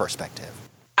 STEM perspective?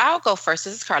 I'll go first.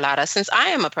 This is Carlotta. Since I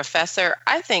am a professor,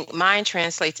 I think mine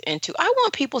translates into, I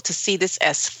want people to see this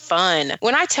as fun.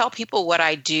 When I tell people what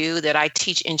I do, that I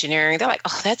teach engineering, they're like,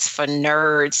 oh, that's for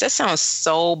nerds. That sounds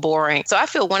so boring. So I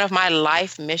feel one of my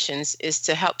life missions is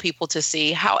to help people to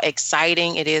see how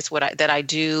exciting it is that I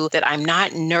do, that I'm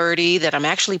not nerdy, that I'm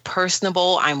actually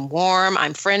personable, I'm warm,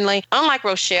 I'm friendly. Unlike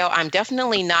Rochelle, I'm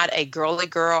definitely not a girly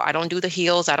girl. I don't do the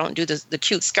heels. I don't do the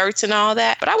cute skirts and all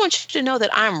that. But I want you to know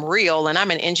that I'm real and I'm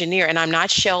an engineer and I'm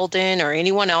not Sheldon or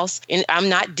anyone else. And I'm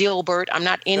not Dilbert. I'm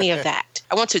not any of that.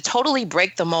 I want to totally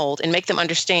break the mold and make them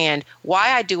understand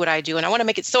why I do what I do. And I want to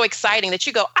make it so exciting that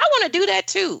you go, I want to do that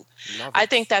too. I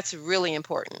think that's really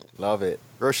important. Love it.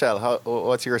 Rochelle,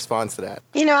 what's your response to that?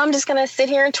 I'm just going to sit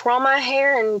here and twirl my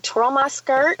hair and twirl my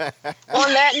skirt on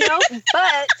that note.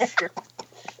 But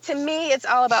to me, it's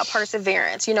all about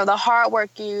perseverance. The hard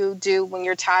work you do when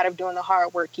you're tired of doing the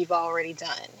hard work you've already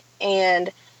done. And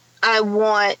I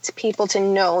want people to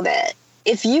know that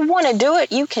if you want to do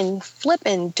it, you can flip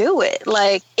and do it.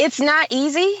 Like, it's not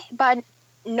easy by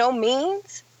no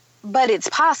means, but it's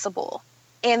possible.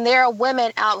 And there are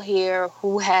women out here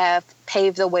who have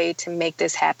paved the way to make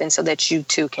this happen so that you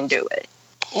too can do it.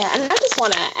 Yeah, and I just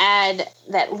want to add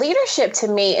that leadership to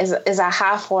me is a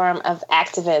high form of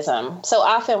activism. So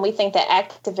often we think that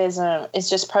activism is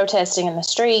just protesting in the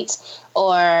streets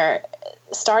or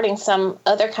starting some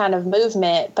other kind of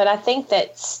movement. But I think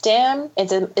that STEM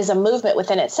is a movement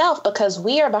within itself because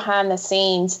we are behind the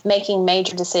scenes making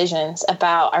major decisions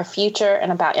about our future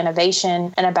and about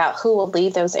innovation and about who will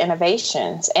lead those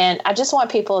innovations. And I just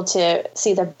want people to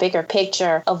see the bigger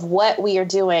picture of what we are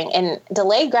doing. And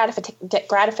delayed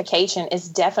gratification is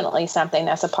definitely something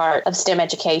that's a part of STEM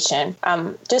education.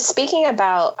 Just speaking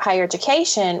about higher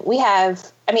education,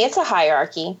 it's a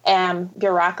hierarchy and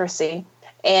bureaucracy.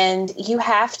 And you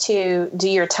have to do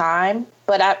your time.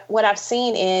 But what I've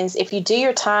seen is if you do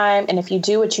your time and if you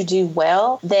do what you do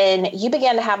well, then you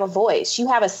begin to have a voice. You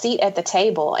have a seat at the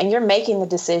table and you're making the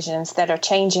decisions that are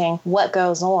changing what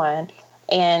goes on.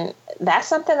 And that's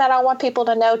something that I want people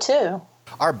to know, too.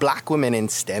 Are Black women in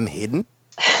STEM hidden?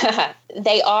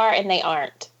 They are and they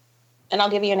aren't. And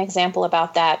I'll give you an example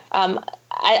about that.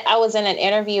 I was in an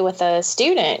interview with a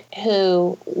student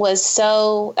who was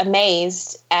so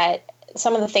amazed at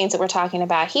some of the things that we're talking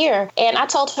about here. And I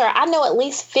told her, I know at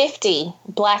least 50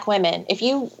 Black women. If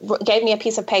you gave me a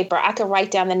piece of paper, I could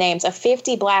write down the names of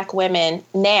 50 Black women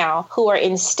now who are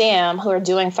in STEM, who are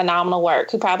doing phenomenal work,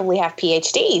 who probably have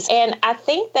PhDs. And I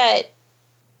think that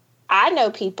I know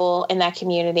people in that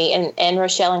community, and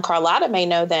Rochelle and Carlotta may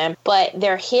know them, but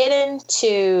they're hidden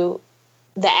to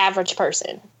the average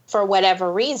person for whatever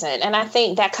reason. And I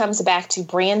think that comes back to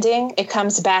branding. It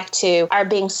comes back to our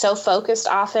being so focused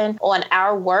often on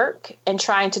our work and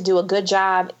trying to do a good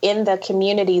job in the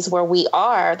communities where we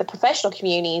are, the professional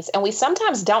communities. And we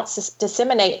sometimes don't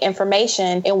disseminate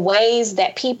information in ways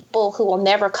that people who will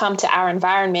never come to our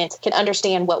environment can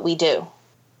understand what we do.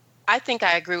 I think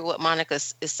I agree with what Monica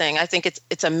is saying. I think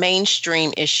it's a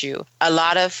mainstream issue.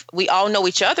 We all know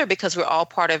each other because we're all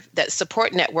part of that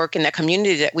support network and that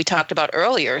community that we talked about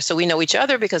earlier. So we know each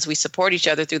other because we support each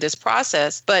other through this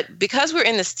process. But because we're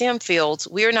in the STEM fields,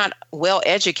 we're not well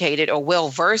educated or well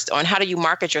versed on how do you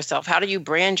market yourself? How do you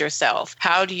brand yourself?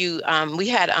 How do you, we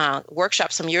had a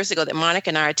workshop some years ago that Monica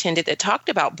and I attended that talked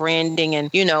about branding. And,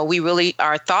 we really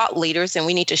are thought leaders and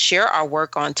we need to share our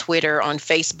work on Twitter, on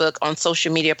Facebook, on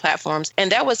social media platforms.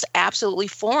 And that was absolutely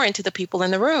foreign to the people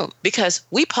in the room because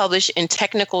we publish in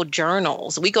technical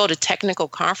journals. We go to technical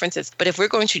conferences. But if we're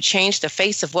going to change the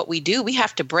face of what we do, we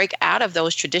have to break out of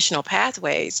those traditional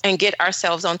pathways and get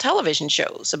ourselves on television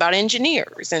shows about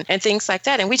engineers and things like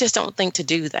that. And we just don't think to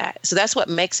do that. So that's what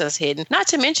makes us hidden. Not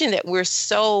to mention that we're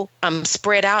so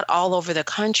spread out all over the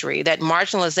country, that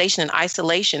marginalization and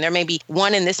isolation. There may be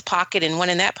one in this pocket and one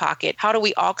in that pocket. How do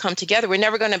we all come together? We're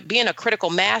never going to be in a critical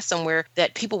mass somewhere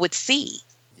that people would see.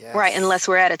 Yes. Right, unless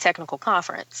we're at a technical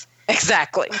conference.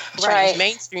 Exactly. Right.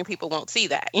 Mainstream people won't see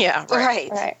that. Yeah.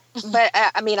 Right. But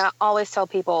I always tell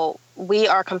people we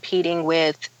are competing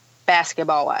with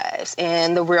Basketball Wives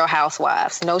and The Real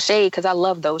Housewives. No shade, because I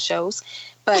love those shows.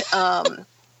 But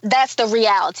that's the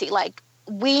reality. Like,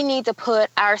 we need to put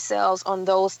ourselves on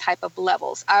those type of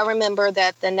levels. I remember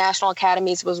that the National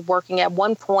Academies was working at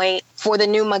one point for the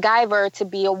new MacGyver to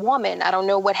be a woman. I don't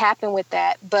know what happened with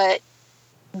that, but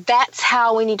that's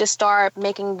how we need to start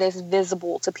making this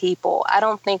visible to people. I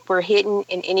don't think we're hidden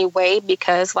in any way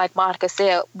because, like Monica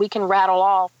said, we can rattle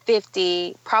off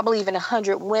 50, probably even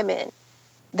 100 women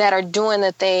that are doing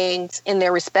the things in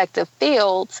their respective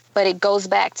fields. But it goes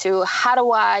back to, how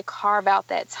do I carve out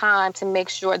that time to make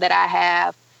sure that I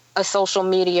have a social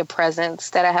media presence,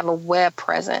 that I have a web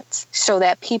presence, so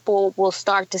that people will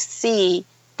start to see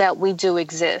that we do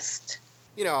exist.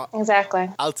 Exactly.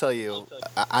 I'll tell you,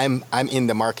 I'm in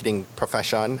the marketing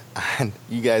profession, and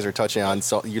you guys are touching on,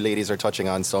 you ladies are touching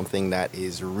on something that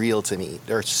is real to me.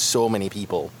 There are so many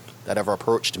people that have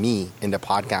approached me in the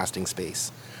podcasting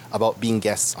space about being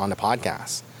guests on the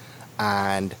podcast,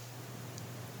 and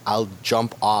I'll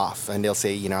jump off and they'll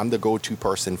say, I'm the go-to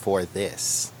person for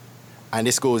this. And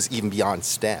this goes even beyond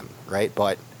STEM, right?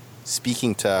 But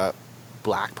speaking to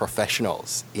Black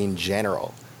professionals in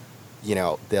general,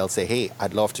 they'll say, hey,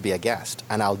 I'd love to be a guest.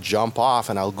 And I'll jump off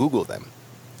and I'll Google them.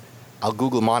 I'll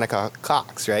Google Monica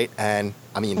Cox, right? And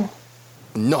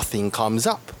nothing comes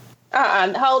up.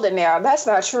 Hold it now. That's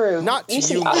not true. You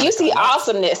see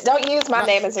awesomeness. Don't use my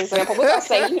name as an example. We're going to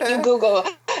say you Google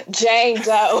Jane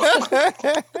Doe.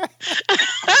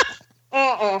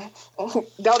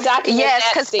 Don't document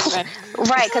that, Stephen.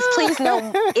 Right, because please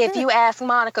know, if you ask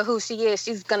Monica who she is,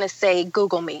 she's going to say,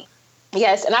 Google me.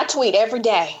 Yes, and I tweet every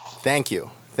day. Thank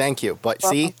you. But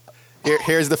see,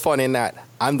 here's the fun in that.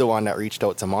 I'm the one that reached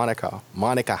out to Monica.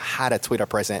 Monica had a Twitter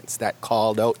presence that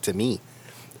called out to me.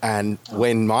 And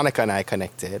when Monica and I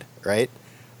connected, right,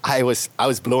 I was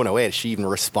blown away. She even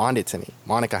responded to me.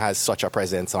 Monica has such a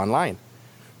presence online,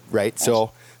 right?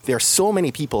 So there are so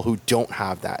many people who don't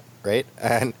have that, right?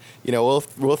 And, we'll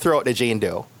throw out the Jane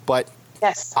Doe. But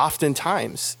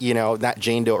oftentimes, that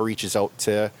Jane Doe reaches out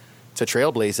to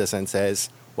Trailblazers and says,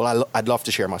 well, I'd love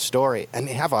to share my story. And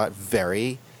they have a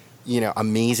very,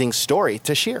 amazing story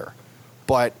to share.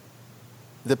 But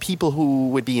the people who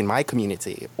would be in my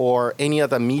community or any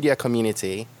other media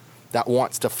community that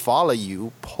wants to follow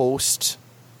you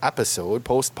post-episode,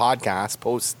 post-podcast,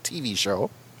 post-TV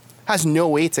show, has no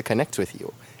way to connect with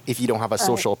you if you don't have a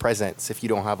social presence, if you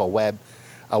don't have a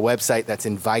website that's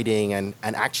inviting and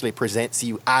actually presents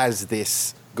you as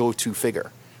this go-to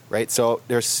figure, right? So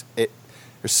there's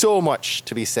so much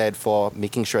to be said for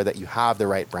making sure that you have the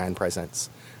right brand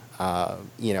presence,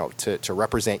 to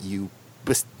represent you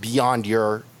beyond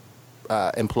your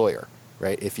employer,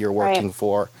 right? If you're working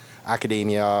for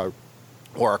academia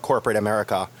or corporate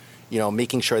America,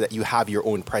 making sure that you have your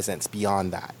own presence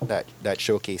beyond that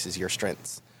showcases your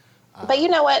strengths. But you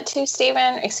know what, too,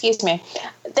 Stephen? Excuse me.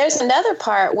 There's another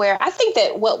part where I think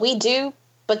that what we do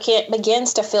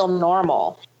begins to feel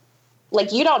normal.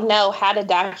 Like, you don't know how to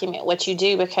document what you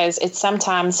do because it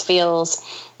sometimes feels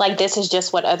like this is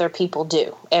just what other people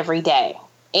do every day.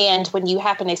 And when you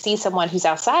happen to see someone who's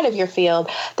outside of your field,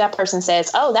 that person says,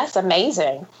 oh, that's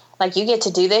amazing. Like, you get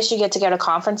to do this. You get to go to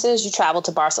conferences. You travel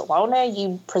to Barcelona.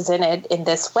 You presented in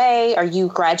this way, or you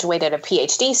graduated a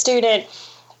PhD student.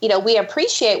 We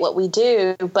appreciate what we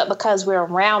do, but because we're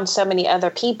around so many other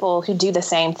people who do the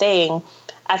same thing,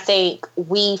 I think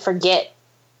we forget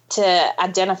to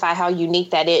identify how unique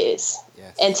that is.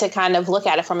 Yes. And to kind of look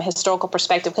at it from a historical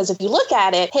perspective. Because if you look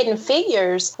at it, Hidden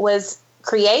Figures was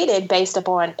created based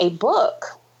upon a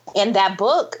book And that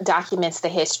book documents the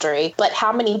history, but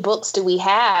how many books do we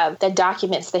have that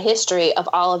documents the history of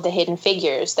all of the hidden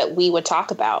figures that we would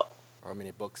talk about? How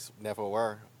many books never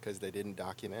were because they didn't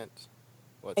document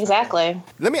what's Exactly. happening.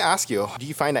 Let me ask you, do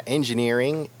you find that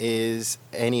engineering is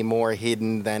any more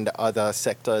hidden than the other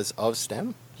sectors of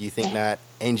STEM? Do you think that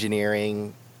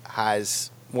engineering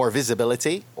has more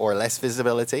visibility or less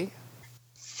visibility?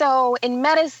 So in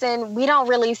medicine, we don't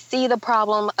really see the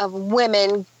problem of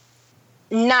women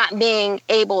not being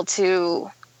able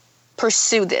to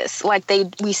pursue this like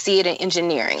we see it in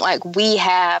engineering. Like, we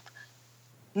have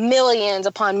millions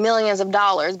upon millions of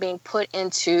dollars being put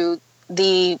into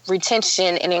the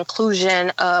retention and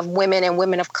inclusion of women and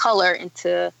women of color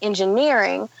into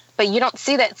engineering, but you don't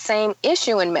see that same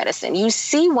issue in medicine. You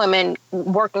see women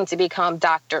working to become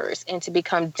doctors and to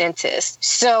become dentists.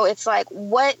 So it's like,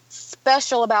 what's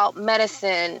special about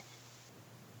medicine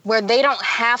where they don't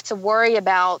have to worry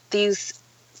about these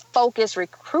focused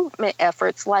recruitment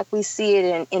efforts like we see it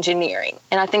in engineering?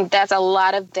 And I think that's a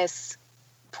lot of this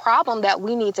problem that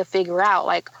we need to figure out,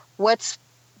 like what's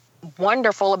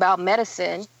wonderful about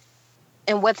medicine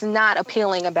and what's not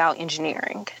appealing about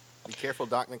engineering. Be careful,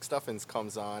 Doc McStuffins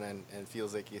comes on and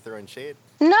feels like you're throwing shade.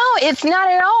 No, it's not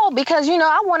at all, because,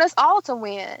 I want us all to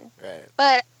win. Right.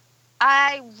 But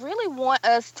I really want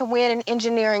us to win in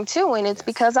engineering too, and it's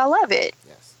because I love it.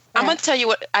 Yes. I'm going to tell you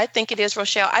what I think it is,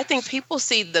 Rochelle. I think people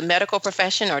see the medical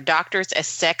profession or doctors as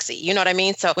sexy. You know what I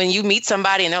mean? So when you meet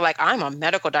somebody and they're like, I'm a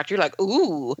medical doctor, you're like,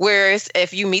 ooh. Whereas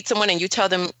if you meet someone and you tell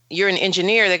them you're an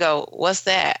engineer, they go, what's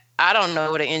that? I don't know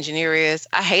what an engineer is.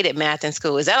 I hated math in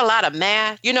school. Is that a lot of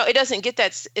math? It doesn't get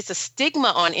that. It's a stigma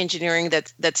on engineering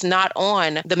that's not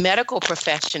on the medical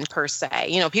profession per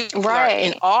se. People are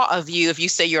in awe of you if you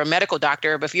say you're a medical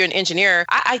doctor, but if you're an engineer,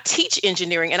 I teach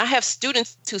engineering and I have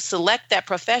students who select that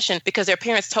profession because their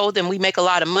parents told them we make a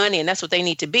lot of money and that's what they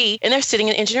need to be. And they're sitting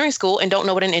in engineering school and don't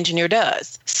know what an engineer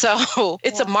does. So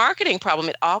it's a marketing problem.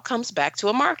 It all comes back to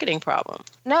a marketing problem.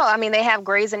 No, I mean, they have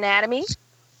Grey's Anatomy.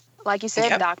 Like you said,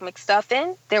 yep. Doc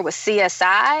McStuffin. There was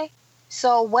CSI.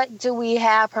 So what do we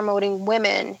have promoting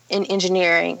women in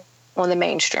engineering on the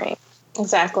mainstream?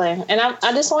 Exactly. And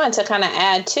I just wanted to kind of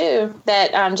add, too,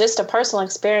 that just a personal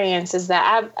experience is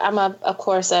that I'm, of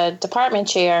course, a department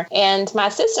chair. And my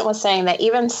assistant was saying that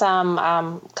even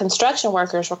some construction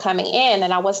workers were coming in,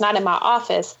 and I was not in my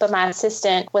office, but my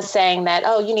assistant was saying that,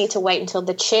 oh, you need to wait until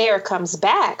the chair comes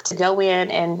back to go in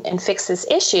and fix this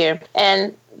issue.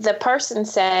 And the person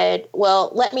said, well,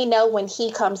 let me know when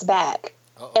he comes back.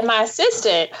 Uh-oh. And my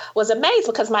assistant was amazed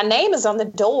because my name is on the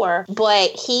door, but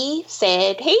he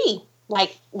said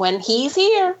like, when he's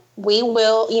here, we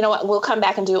will, we'll come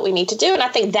back and do what we need to do. And I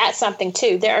think that's something,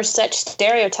 too. There are such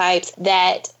stereotypes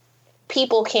that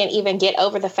people can't even get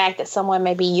over the fact that someone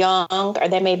may be young or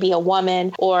they may be a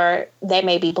woman or they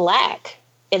may be Black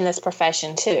in this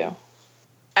profession, too.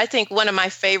 I think one of my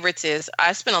favorites is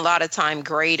I spend a lot of time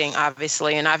grading,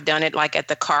 obviously, and I've done it like at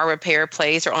the car repair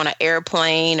place or on an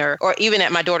airplane or even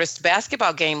at my daughter's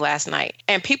basketball game last night.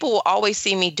 And people will always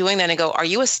see me doing that and go, are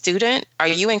you a student? Are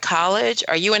you in college?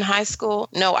 Are you in high school?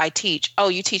 No, I teach. Oh,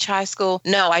 you teach high school?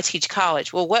 No, I teach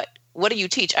college. Well, what do you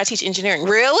teach? I teach engineering.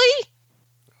 Really?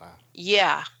 Wow.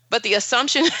 Yeah. But the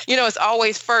assumption, is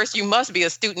always first, you must be a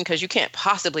student because you can't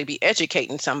possibly be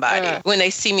educating somebody when they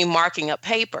see me marking up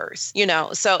papers,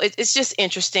 So it's just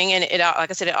interesting. And like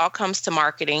I said, it all comes to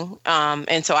marketing.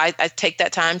 And so I take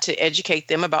that time to educate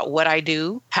them about what I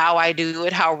do, how I do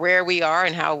it, how rare we are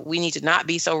and how we need to not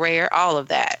be so rare, all of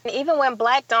that. Even when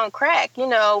Black don't crack,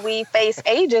 we face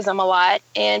ageism a lot.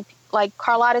 And like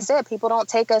Carlotta said, people don't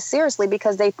take us seriously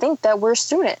because they think that we're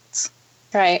students.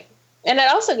 Right. And it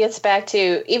also gets back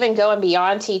to even going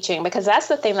beyond teaching, because that's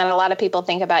the thing that a lot of people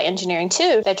think about engineering,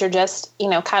 too, that you're just,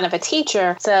 kind of a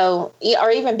teacher. So,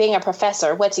 or even being a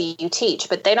professor, what do you teach?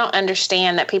 But they don't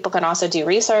understand that people can also do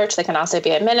research. They can also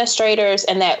be administrators,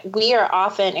 and that we are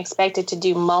often expected to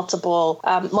do multiple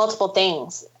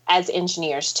things as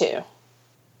engineers, too,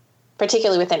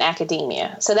 particularly within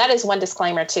academia. So that is one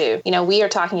disclaimer, too. We are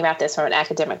talking about this from an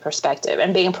academic perspective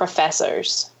and being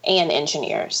professors and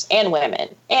engineers and women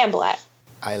and Black.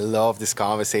 I love this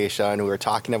conversation. We were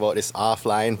talking about this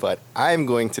offline, but I'm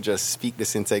going to just speak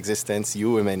this into existence.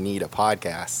 You women need a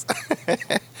podcast.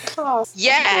 Oh,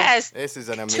 yes. This is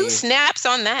an amazing... 2 snaps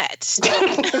on that.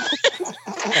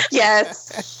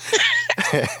 Yes.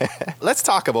 Let's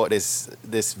talk about this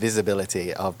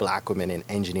visibility of Black women in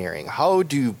engineering. How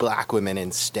do Black women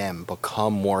in STEM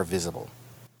become more visible?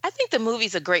 I think the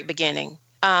movie's a great beginning.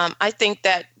 I think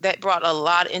that brought a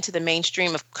lot into the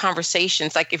mainstream of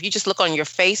conversations. Like if you just look on your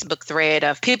Facebook thread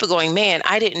of people going, man,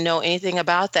 I didn't know anything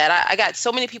about that. I got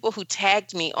so many people who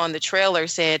tagged me on the trailer,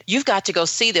 said, you've got to go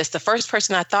see this. The first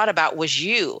person I thought about was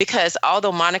you, because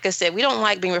although Monica said we don't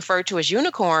like being referred to as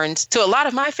unicorns, to a lot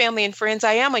of my family and friends,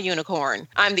 I am a unicorn.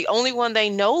 I'm the only one they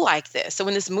know like this. So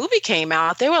when this movie came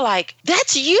out, they were like,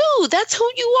 that's you. That's who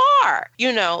you are.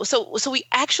 So we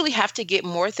actually have to get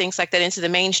more things like that into the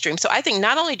mainstream. So I think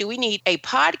not only do we need a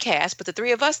podcast, but the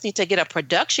three of us need to get a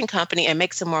production company and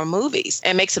make some more movies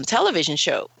and make some television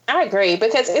shows. I agree,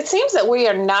 because it seems that we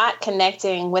are not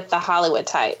connecting with the Hollywood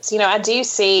types. I do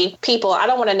see people, I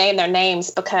don't want to name their names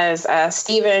because,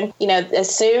 Stephen,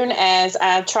 as soon as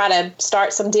I try to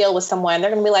start some deal with someone,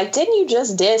 they're going to be like, didn't you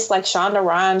just diss like Shonda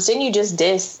Rhimes? Didn't you just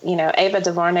diss, Ava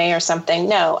DuVernay or something?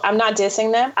 No, I'm not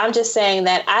dissing them. I'm just saying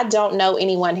that I don't know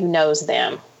anyone who knows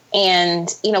them.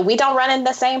 And, we don't run in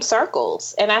the same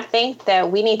circles. And I think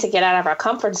that we need to get out of our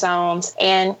comfort zones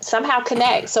and somehow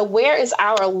connect. So where is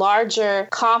our larger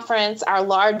conference, our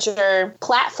larger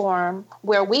platform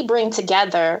where we bring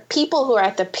together people who are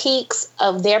at the peaks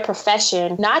of their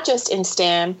profession, not just in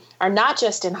STEM or not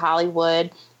just in Hollywood,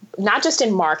 not just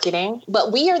in marketing,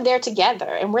 but we are there together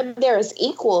and we're there as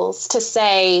equals to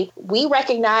say, we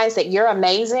recognize that you're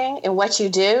amazing in what you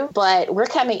do, but we're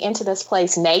coming into this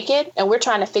place naked and we're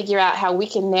trying to figure out how we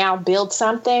can now build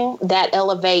something that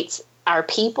elevates our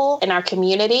people and our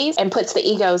communities and puts the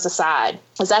egos aside.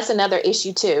 Because that's another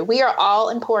issue too. We are all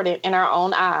important in our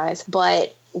own eyes,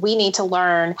 but we need to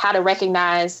learn how to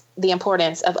recognize the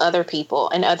importance of other people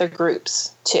and other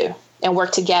groups too, and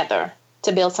work together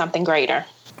to build something greater.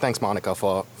 Thanks, Monica,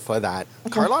 for that.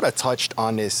 Carlotta touched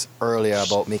on this earlier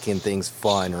about making things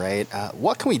fun, right?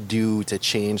 What can we do to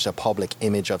change the public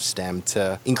image of STEM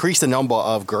to increase the number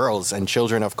of girls and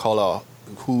children of color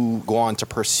who go on to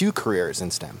pursue careers in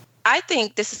STEM? I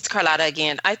think, this is Carlotta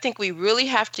again, I think we really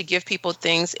have to give people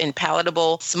things in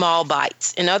palatable, small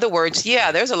bites. In other words,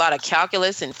 there's a lot of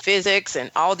calculus and physics and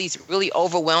all these really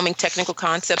overwhelming technical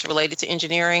concepts related to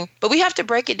engineering, but we have to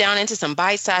break it down into some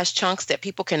bite-sized chunks that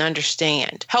people can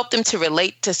understand. Help them to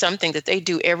relate to something that they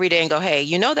do every day and go, hey,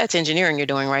 that's engineering you're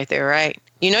doing right there, right?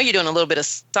 You're doing a little bit of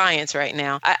science right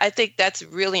now. I think that's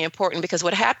really important, because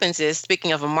what happens is,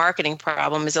 speaking of a marketing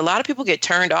problem, is a lot of people get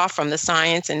turned off from the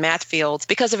science and math fields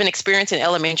because of an experience in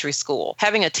elementary school.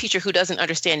 Having a teacher who doesn't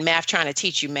understand math trying to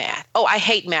teach you math. Oh, I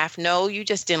hate math. No, you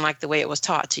just didn't like the way it was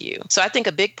taught to you. So I think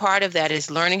a big part of that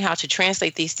is learning how to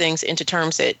translate these things into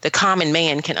terms that the common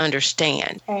man can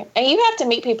understand. Right. And you have to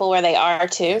meet people where they are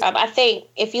too. I think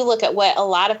if you look at what a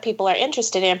lot of people are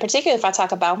interested in, particularly if I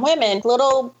talk about women,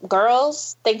 little girls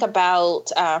think about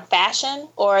fashion,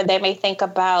 or they may think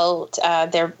about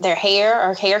their hair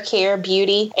or hair care,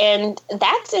 beauty, and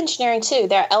that's engineering too.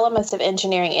 There are elements of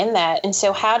engineering in that. And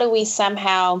so how do we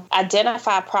somehow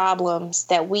identify problems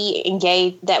that we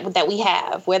engage, that we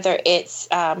have, whether it's,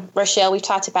 Rochelle, we've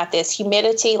talked about this,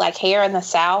 humidity, like hair in the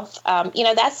South,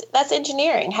 that's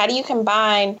engineering. How do you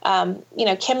combine,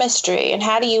 chemistry, and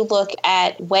how do you look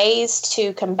at ways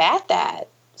to combat that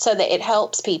so that it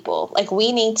helps people? Like,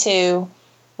 we need to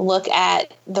look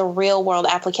at the real world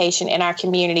application in our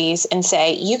communities and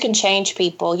say, you can change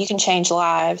people, you can change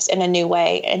lives in a new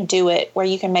way, and do it where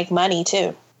you can make money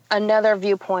too. Another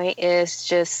viewpoint is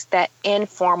just that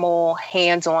informal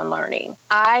hands-on learning.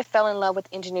 I fell in love with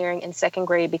engineering in second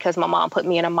grade because my mom put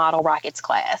me in a model rockets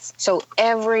class. So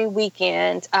every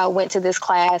weekend I went to this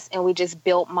class and we just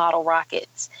built model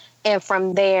rockets. And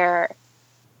from there,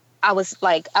 I was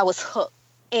hooked.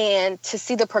 And to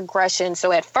see the progression.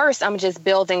 So at first, I'm just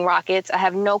building rockets. I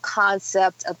have no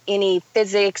concept of any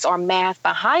physics or math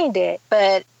behind it.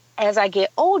 But as I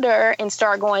get older and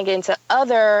start going into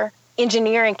other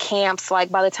engineering camps, like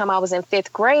by the time I was in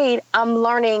fifth grade, I'm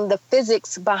learning the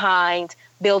physics behind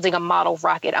building a model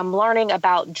rocket. I'm learning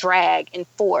about drag and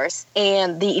force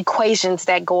and the equations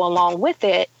that go along with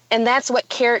it. And that's what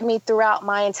carried me throughout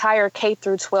my entire K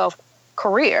through 12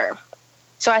 career.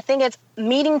 So I think it's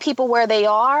meeting people where they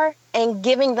are and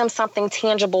giving them something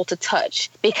tangible to touch.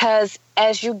 Because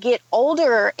as you get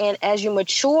older and as you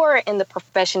mature in the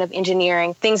profession of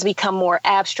engineering, things become more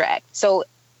abstract. So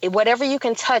whatever you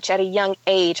can touch at a young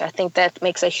age, I think that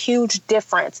makes a huge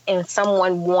difference in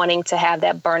someone wanting to have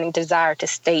that burning desire to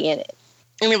stay in it.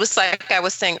 And it was like I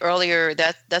was saying earlier,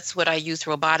 that's what I use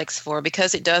robotics for,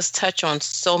 because it does touch on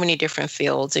so many different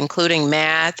fields, including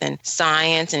math and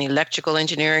science and electrical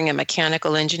engineering and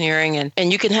mechanical engineering.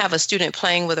 And you can have a student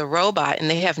playing with a robot and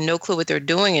they have no clue what they're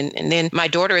doing. And then my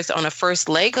daughter is on a first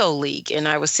Lego league, and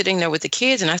I was sitting there with the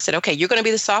kids and I said, okay, you're going to be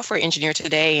the software engineer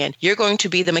today and you're going to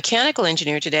be the mechanical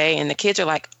engineer today. And the kids are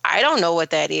like, I don't know what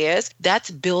that is.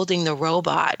 That's building the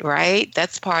robot, right?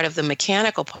 That's part of the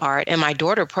mechanical part. And my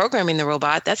daughter programming the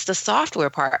robot, that's the software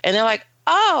part. And they're like,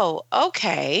 oh,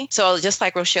 okay. So just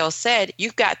like Rochelle said,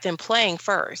 you've got them playing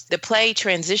first. The play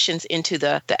transitions into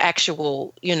the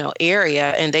actual,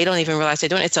 area, and they don't even realize they're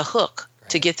doing it. It's a hook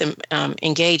to get them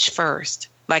engaged first,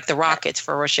 like the rockets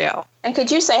for Rochelle. And could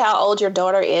you say how old your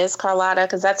daughter is, Carlotta?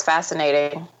 Because that's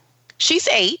fascinating. She's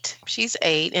 8.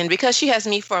 And because she has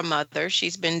me for a mother,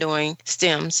 she's been doing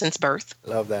STEM since birth.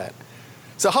 Love that.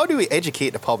 So how do we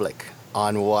educate the public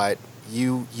on what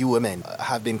you women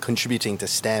have been contributing to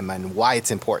STEM and why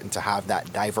it's important to have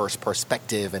that diverse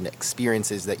perspective and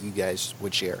experiences that you guys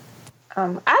would share?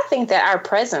 I think that our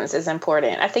presence is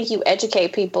important. I think you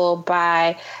educate people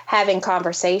by having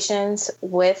conversations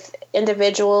with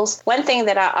individuals. One thing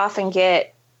that I often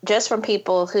get just from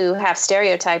people who have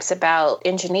stereotypes about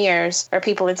engineers or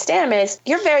people in STEM is,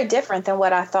 you're very different than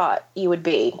what I thought you would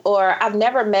be. Or I've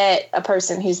never met a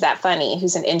person who's that funny,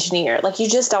 who's an engineer. Like, you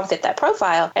just don't fit that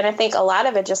profile. And I think a lot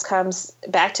of it just comes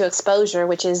back to exposure,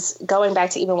 which is going back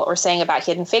to even what we're saying about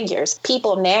Hidden Figures.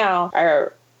 People now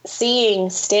are seeing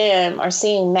STEM or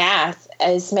seeing math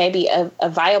as maybe a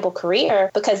viable career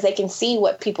because they can see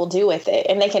what people do with it,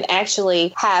 and they can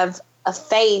actually have a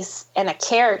face and a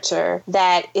character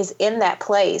that is in that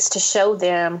place to show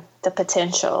them the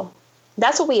potential.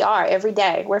 That's what we are every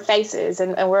day. We're faces,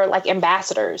 and we're like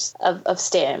ambassadors of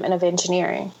STEM and of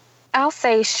engineering. I'll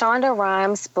say Shonda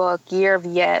Rhimes' book, Year of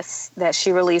Yes, that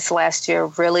she released last year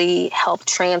really helped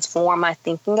transform my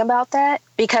thinking about that,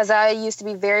 because I used to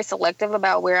be very selective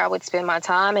about where I would spend my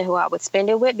time and who I would spend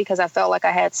it with because I felt like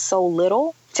I had so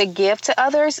little to give to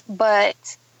others.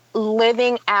 But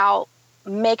living out,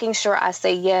 making sure I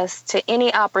say yes to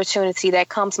any opportunity that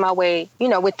comes my way,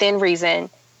 within reason,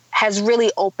 has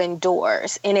really opened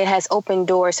doors. And it has opened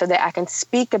doors so that I can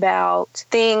speak about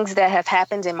things that have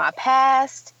happened in my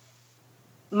past,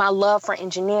 my love for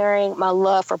engineering, my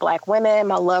love for Black women,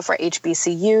 my love for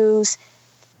HBCUs,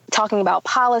 talking about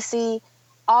policy.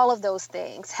 All of those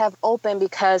things have opened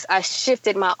because I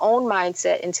shifted my own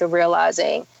mindset into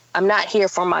realizing I'm not here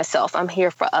for myself, I'm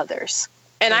here for others.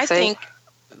 And I think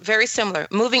very similar,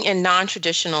 moving in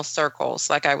non-traditional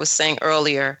circles. Like I was saying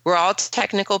earlier, we're all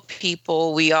technical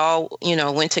people. We all,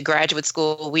 went to graduate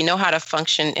school. We know how to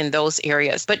function in those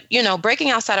areas. But,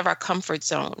 breaking outside of our comfort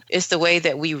zone is the way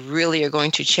that we really are going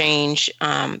to change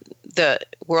the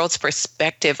world's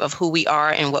perspective of who we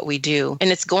are and what we do. And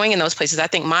it's going in those places. I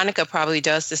think Monica probably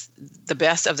does this the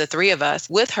best of the three of us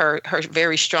with her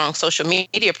very strong social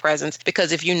media presence,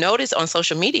 because if you notice on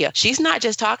social media, she's not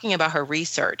just talking about her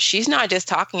research. She's not just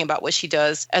talking about what she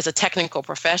does as a technical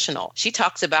professional. She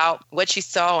talks about what she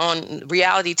saw on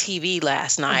reality TV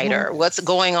last night or what's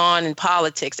going on in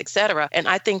politics, etc. And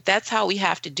I think that's how we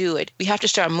have to do it. We have to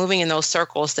start moving in those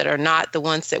circles that are not the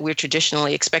ones that we're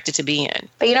traditionally expected to be in.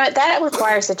 But that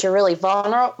requires that you're really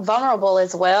vulnerable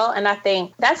as well. And I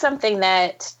think that's something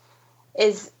that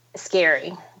is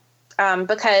scary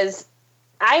because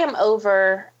I am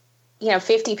over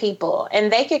 50 people,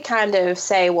 and they could kind of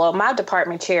say, well, my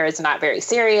department chair is not very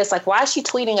serious. Like, why is she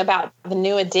tweeting about the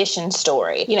new edition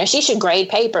story? She should grade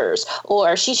papers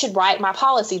or she should write my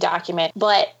policy document.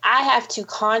 But I have to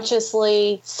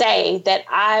consciously say that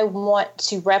I want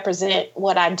to represent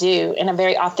what I do in a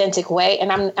very authentic way.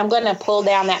 And I'm going to pull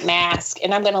down that mask,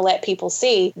 and I'm going to let people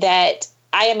see that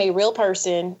I am a real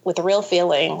person with real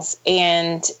feelings.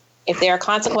 And if there are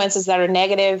consequences that are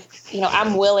negative,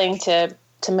 I'm willing to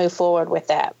move forward with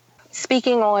that.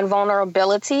 Speaking on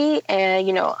vulnerability and,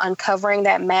 uncovering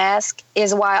that mask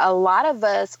is why a lot of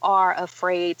us are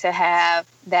afraid to have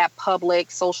that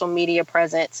public social media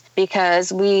presence,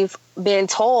 because we've been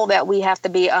told that we have to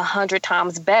be 100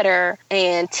 times better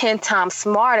and 10 times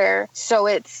smarter. So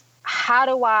it's, how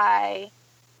do I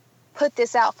put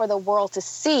this out for the world to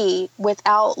see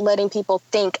without letting people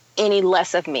think any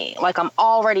less of me? Like, I'm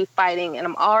already fighting and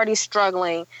I'm already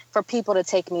struggling for people to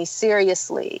take me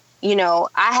seriously.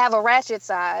 I have a ratchet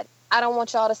side. I don't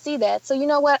want y'all to see that. So you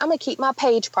know what? I'm going to keep my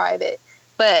page private.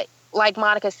 But like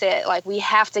Monica said, we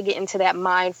have to get into that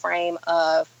mind frame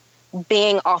of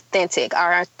being authentic,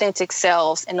 our authentic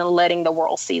selves, and then letting the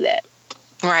world see that.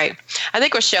 Right. I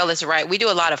think Rochelle is right. We do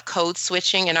a lot of code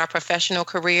switching in our professional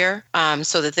career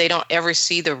so that they don't ever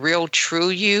see the real true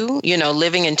you,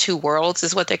 living in two worlds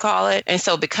is what they call it. And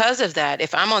so because of that,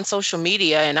 if I'm on social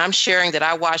media and I'm sharing that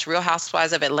I watched Real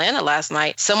Housewives of Atlanta last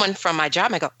night, someone from my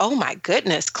job might go, oh my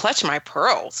goodness, clutch my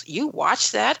pearls. You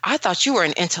watched that? I thought you were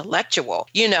an intellectual,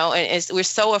 and we're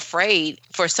so afraid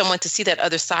for someone to see that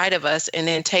other side of us and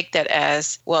then take that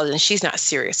as, well, then she's not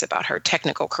serious about her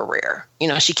technical career.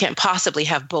 She can't possibly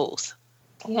have both.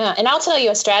 Yeah, and I'll tell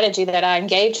you a strategy that I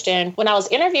engaged in. When I was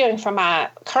interviewing for my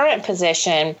current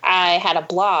position, I had a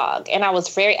blog and I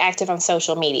was very active on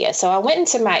social media. So I went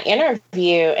into my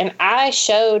interview and I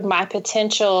showed my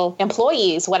potential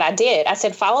employees what I did. I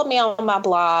said, follow me on my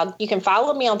blog. You can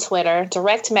follow me on Twitter,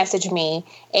 direct message me,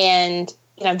 and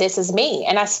this is me.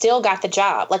 And I still got the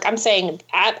job. Like I'm saying,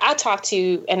 I talked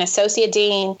to an associate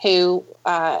dean who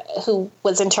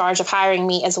was in charge of hiring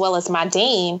me, as well as my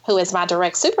dean, who is my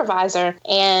direct supervisor.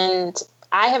 And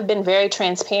I have been very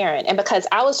transparent. And because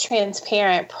I was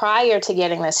transparent prior to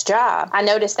getting this job, I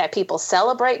noticed that people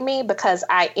celebrate me because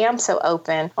I am so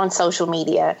open on social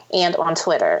media and on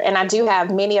Twitter. And I do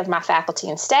have many of my faculty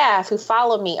and staff who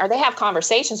follow me, or they have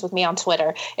conversations with me on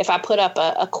Twitter if I put up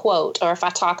a quote or if I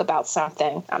talk about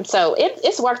something. So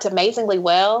it's worked amazingly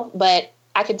well, but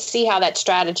I could see how that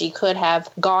strategy could have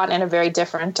gone in a very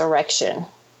different direction.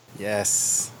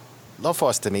 Yes. Love for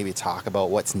us to maybe talk about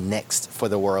what's next for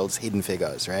the world's Hidden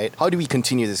Figures, right? How do we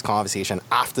continue this conversation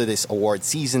after this award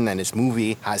season and this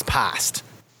movie has passed?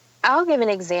 I'll give an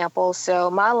example.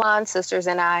 So my line sisters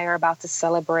and I are about to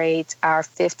celebrate our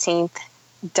 15th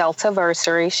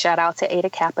Deltaversary. Shout out to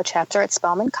Eta Kappa chapter at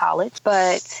Spelman College.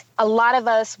 But a lot of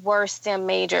us were STEM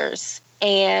majors,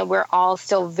 and we're all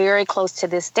still very close to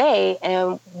this day.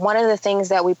 And one of the things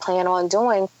that we plan on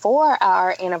doing for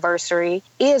our anniversary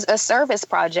is a service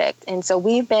project. And so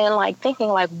we've been thinking,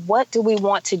 what do we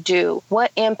want to do?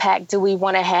 What impact do we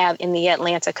want to have in the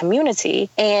Atlanta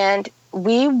community? And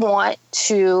we want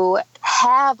to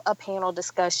have a panel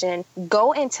discussion,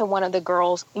 go into one of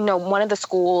the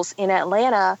schools in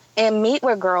Atlanta and meet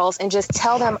with girls and just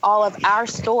tell them all of our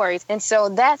stories. And so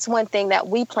that's one thing that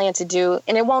we plan to do.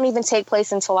 And it won't even take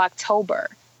place until October.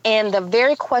 And the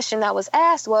very question that was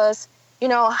asked was,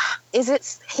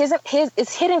 is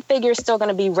Hidden Figures still going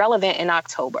to be relevant in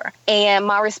October? And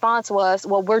my response was,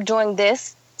 well, we're doing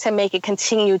this to make it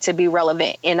continue to be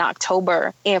relevant in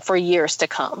October and for years to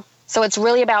come. So it's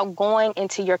really about going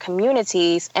into your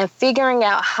communities and figuring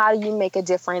out how do you make a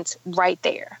difference right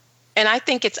there. And I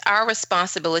think it's our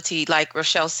responsibility, like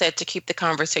Rochelle said, to keep the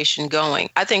conversation going.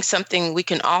 I think something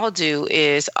we can all do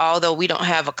is, although we don't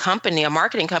have a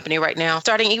marketing company right now,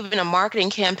 starting even a marketing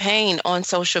campaign on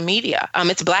social media.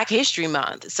 It's Black History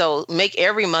Month. So make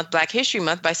every month Black History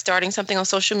Month by starting something on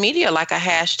social media, like a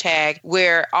hashtag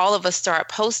where all of us start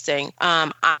posting.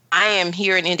 I am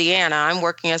here in Indiana. I'm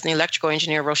working as an electrical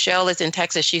engineer. Rochelle is in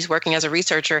Texas. She's working as a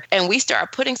researcher. And we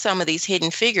start putting some of these hidden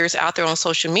figures out there on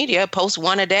social media, post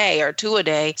one a day or two a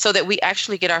day, so that we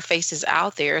actually get our faces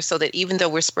out there, so that even though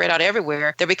we're spread out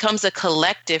everywhere, there becomes a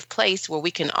collective place where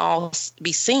we can all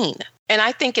be seen. And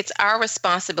I think it's our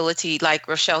responsibility, like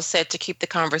Rochelle said, to keep the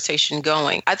conversation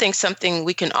going. I think something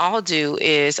we can all do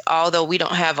is, although we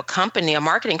don't have a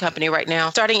marketing company right now,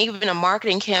 starting even a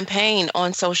marketing campaign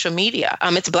on social media.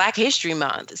 It's Black History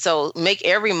Month. So make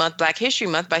every month Black History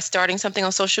Month by starting something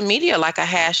on social media, like a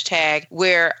hashtag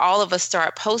where all of us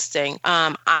start posting.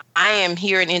 I am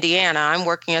here in Indiana. I'm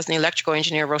working as an electrical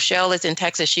engineer. Rochelle is in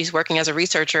Texas. She's working as a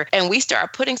researcher. And we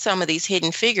start putting some of these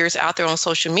hidden figures out there on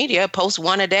social media, post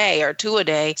one a day or two a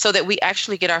day, so that we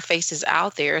actually get our faces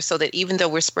out there, so that even though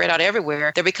we're spread out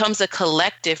everywhere, there becomes a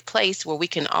collective place where we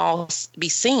can all be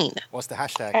seen. What's the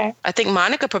hashtag? Okay. I think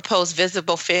Monica proposed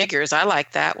visible figures. I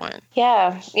like that one.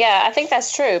 Yeah, I think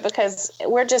that's true, because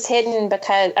we're just hidden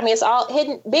because, it's all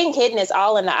hidden. Being hidden is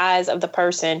all in the eyes of the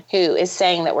person who is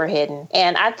saying that we're hidden.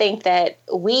 And I think that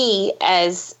we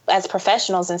as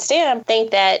professionals in STEM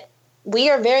think that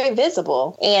we are very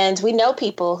visible, and we know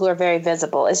people who are very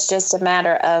visible. It's just a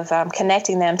matter of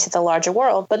connecting them to the larger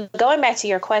world. But going back to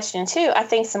your question, too, I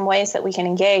think some ways that we can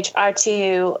engage are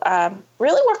to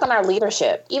really work on our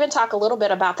leadership, even talk a little bit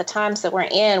about the times that we're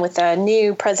in with a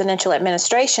new presidential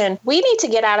administration. We need to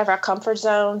get out of our comfort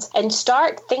zones and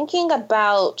start thinking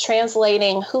about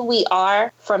translating who we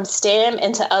are from STEM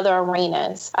into other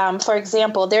arenas. For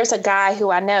example, there's a guy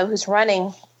who I know who's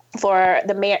running for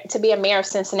the mayor to be a mayor of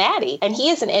Cincinnati, and he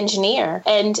is an engineer,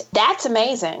 and that's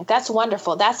amazing. That's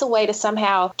wonderful. That's a way to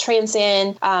somehow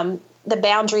transcend the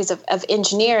boundaries of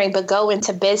engineering, but go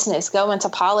into business, go into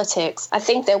politics. I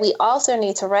think that we also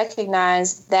need to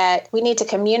recognize that we need to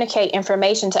communicate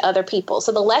information to other people.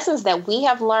 So the lessons that we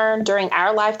have learned during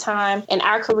our lifetime and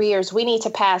our careers, we need to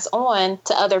pass on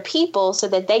to other people so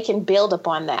that they can build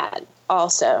upon that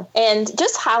also. And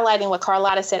just highlighting what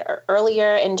Carlotta said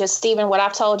earlier, and just Stephen, what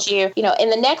I've told you, in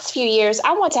the next few years,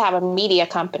 I want to have a media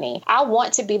company. I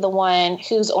want to be the one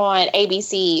who's on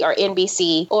ABC or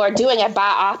NBC or doing a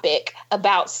biopic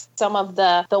about some of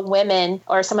the women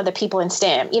or some of the people in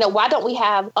STEM. Why don't we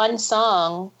have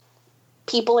unsung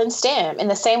people in STEM in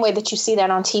the same way that you see that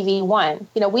on TV One.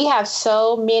 You know, we have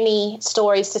so many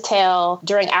stories to tell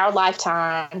during our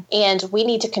lifetime, and we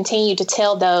need to continue to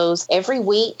tell those every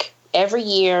week, every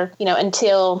year, you know,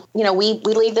 until, you know, we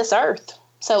leave this earth.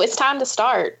 So it's time to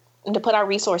start and to put our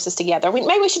resources together.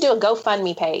 Maybe we should do a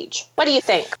GoFundMe page. What do you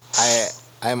think?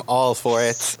 I'm all for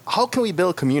it. How can we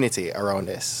build community around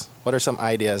this? What are some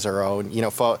ideas around, you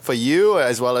know, for you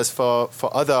as well as for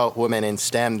other women in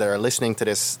STEM that are listening to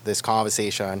this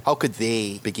conversation? How could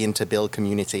they begin to build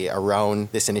community around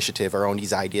this initiative, around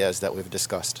these ideas that we've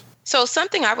discussed? So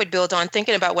something I would build on,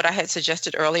 thinking about what I had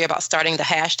suggested earlier about starting the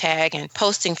hashtag and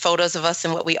posting photos of us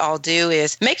and what we all do,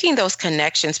 is making those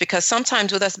connections, because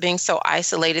sometimes with us being so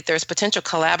isolated, there's potential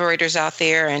collaborators out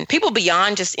there and people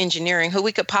beyond just engineering who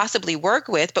we could possibly work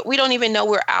with, but we don't even know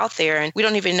we're out there and we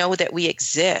don't even know that we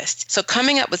exist. So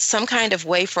coming up with some kind of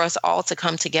way for us all to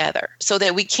come together so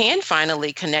that we can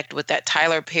finally connect with that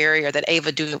Tyler Perry or that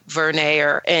Ava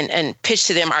DuVernay and pitch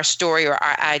to them our story or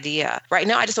our idea. Right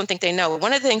now, I just don't think they know.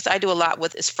 One of the things I do a lot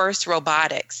with is FIRST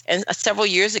Robotics. And several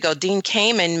years ago, Dean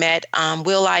Kamen met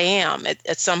will.i.am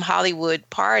at some Hollywood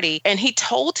party, and he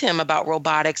told him about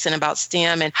robotics and about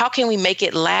STEM and how can we make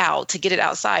it loud to get it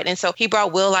outside. And so he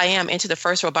brought will.i.am into the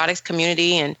FIRST Robotics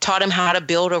community and taught him how to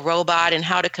build a robot and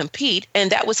how to compete.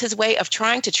 And that was his way of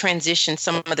trying to transition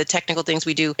some of the technical things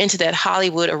we do into that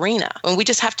Hollywood arena. And we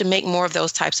just have to make more of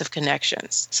those types of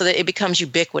connections so that it becomes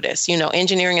ubiquitous. You know,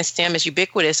 engineering and STEM is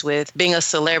ubiquitous with being a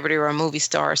celebrity or a movie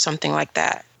star or something like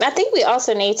that. I think we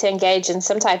also need to engage in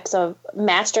some types of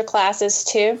master classes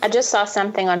too. I just saw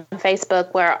something on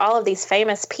Facebook where all of these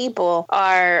famous people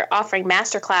are offering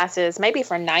master classes, maybe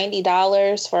for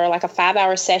 $90 for like a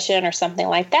 5-hour session or something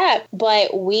like that.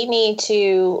 But we need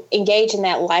to engage in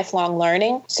that lifelong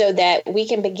learning so that we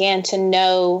can begin to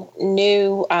know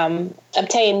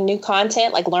obtain new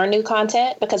content, like learn new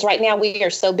content, because right now we are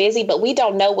so busy, but we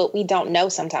don't know what we don't know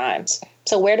sometimes.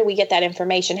 So where do we get that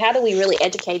information? How do we really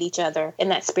educate each other in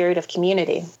that spirit of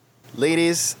community?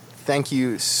 Ladies, thank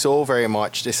you so very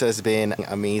much. This has been an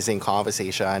amazing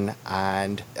conversation.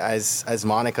 And as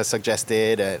Monica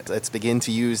suggested, let's begin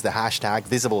to use the hashtag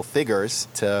visible figures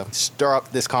to stir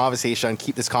up this conversation,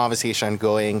 keep this conversation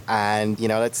going. And, you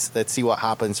know, let's see what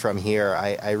happens from here.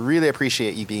 I really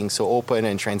appreciate you being so open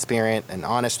and transparent and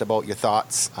honest about your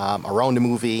thoughts around the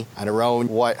movie and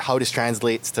around how this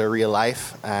translates to real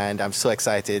life. And I'm so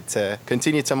excited to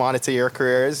continue to monitor your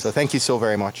careers. So thank you so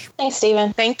very much. Thanks,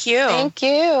 Stephen. Thank you. Thank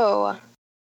you.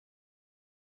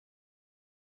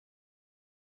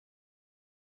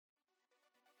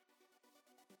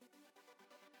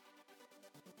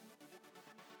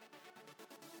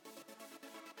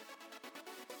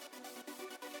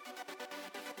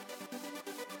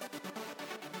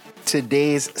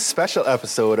 Today's special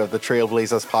episode of the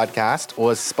Trailblazers podcast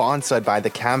was sponsored by the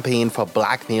Campaign for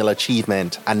Black Male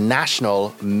Achievement, a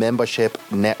national membership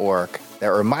network that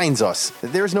reminds us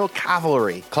that there's no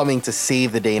cavalry coming to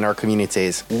save the day in our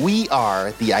communities. We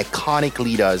are the iconic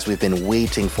leaders we've been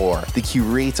waiting for, the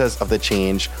curators of the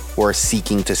change we're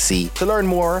seeking to see. To learn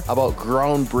more about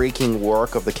groundbreaking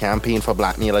work of the Campaign for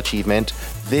Black Male Achievement,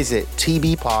 visit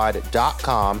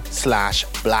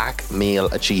tbpod.com/Black Male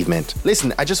Achievement.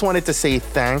 Listen, I just wanted to say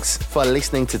thanks for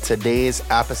listening to today's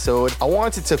episode. I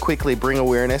wanted to quickly bring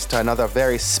awareness to another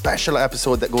very special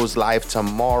episode that goes live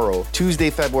tomorrow,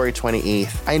 Tuesday, February 28th.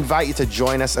 I invite you to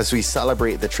join us as we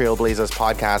celebrate the Trailblazers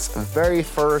podcast's very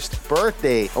first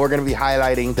birthday. We're going to be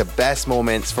highlighting the best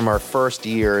moments from our first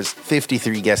year's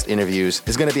 53 guest interviews.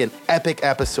 It's going to be an epic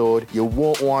episode. You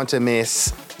won't want to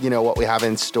miss what we have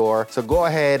in store. So go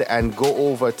ahead and go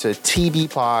over to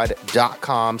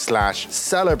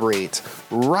tbpod.com/celebrate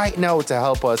right now to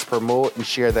help us promote and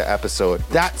share the episode.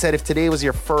 That said, if today was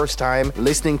your first time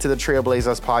listening to the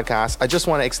Trailblazers podcast, I just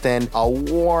want to extend a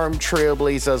warm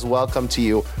Trailblazers welcome to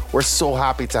you. We're so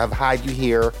happy to have had you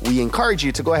here. We encourage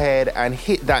you to go ahead and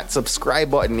hit that subscribe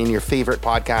button in your favorite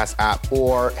podcast app,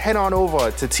 or head on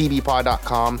over to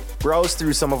tbpod.com, browse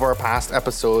through some of our past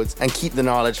episodes, and keep the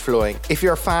knowledge flowing. If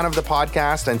you're a fan of the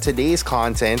podcast and today's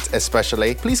content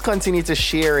especially, please continue to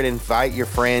share and invite your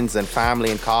friends and family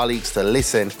and colleagues to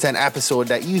listen to an episode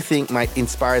that you think might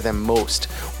inspire them most.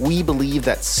 We believe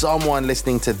that someone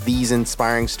listening to these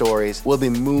inspiring stories will be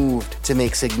moved to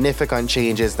make significant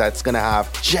changes that's going to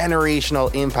have generational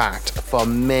impact for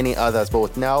many others,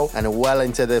 both now and well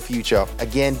into the future.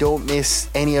 Again, don't miss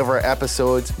any of our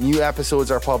episodes. New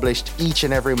episodes are published each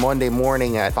and every Monday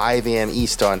morning at 5 a.m.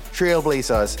 Eastern.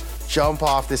 Trailblazers, jump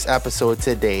off this episode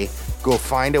today. Go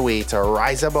find a way to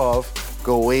rise above,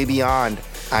 go way beyond,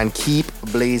 and keep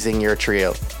blazing your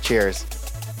trail. Cheers.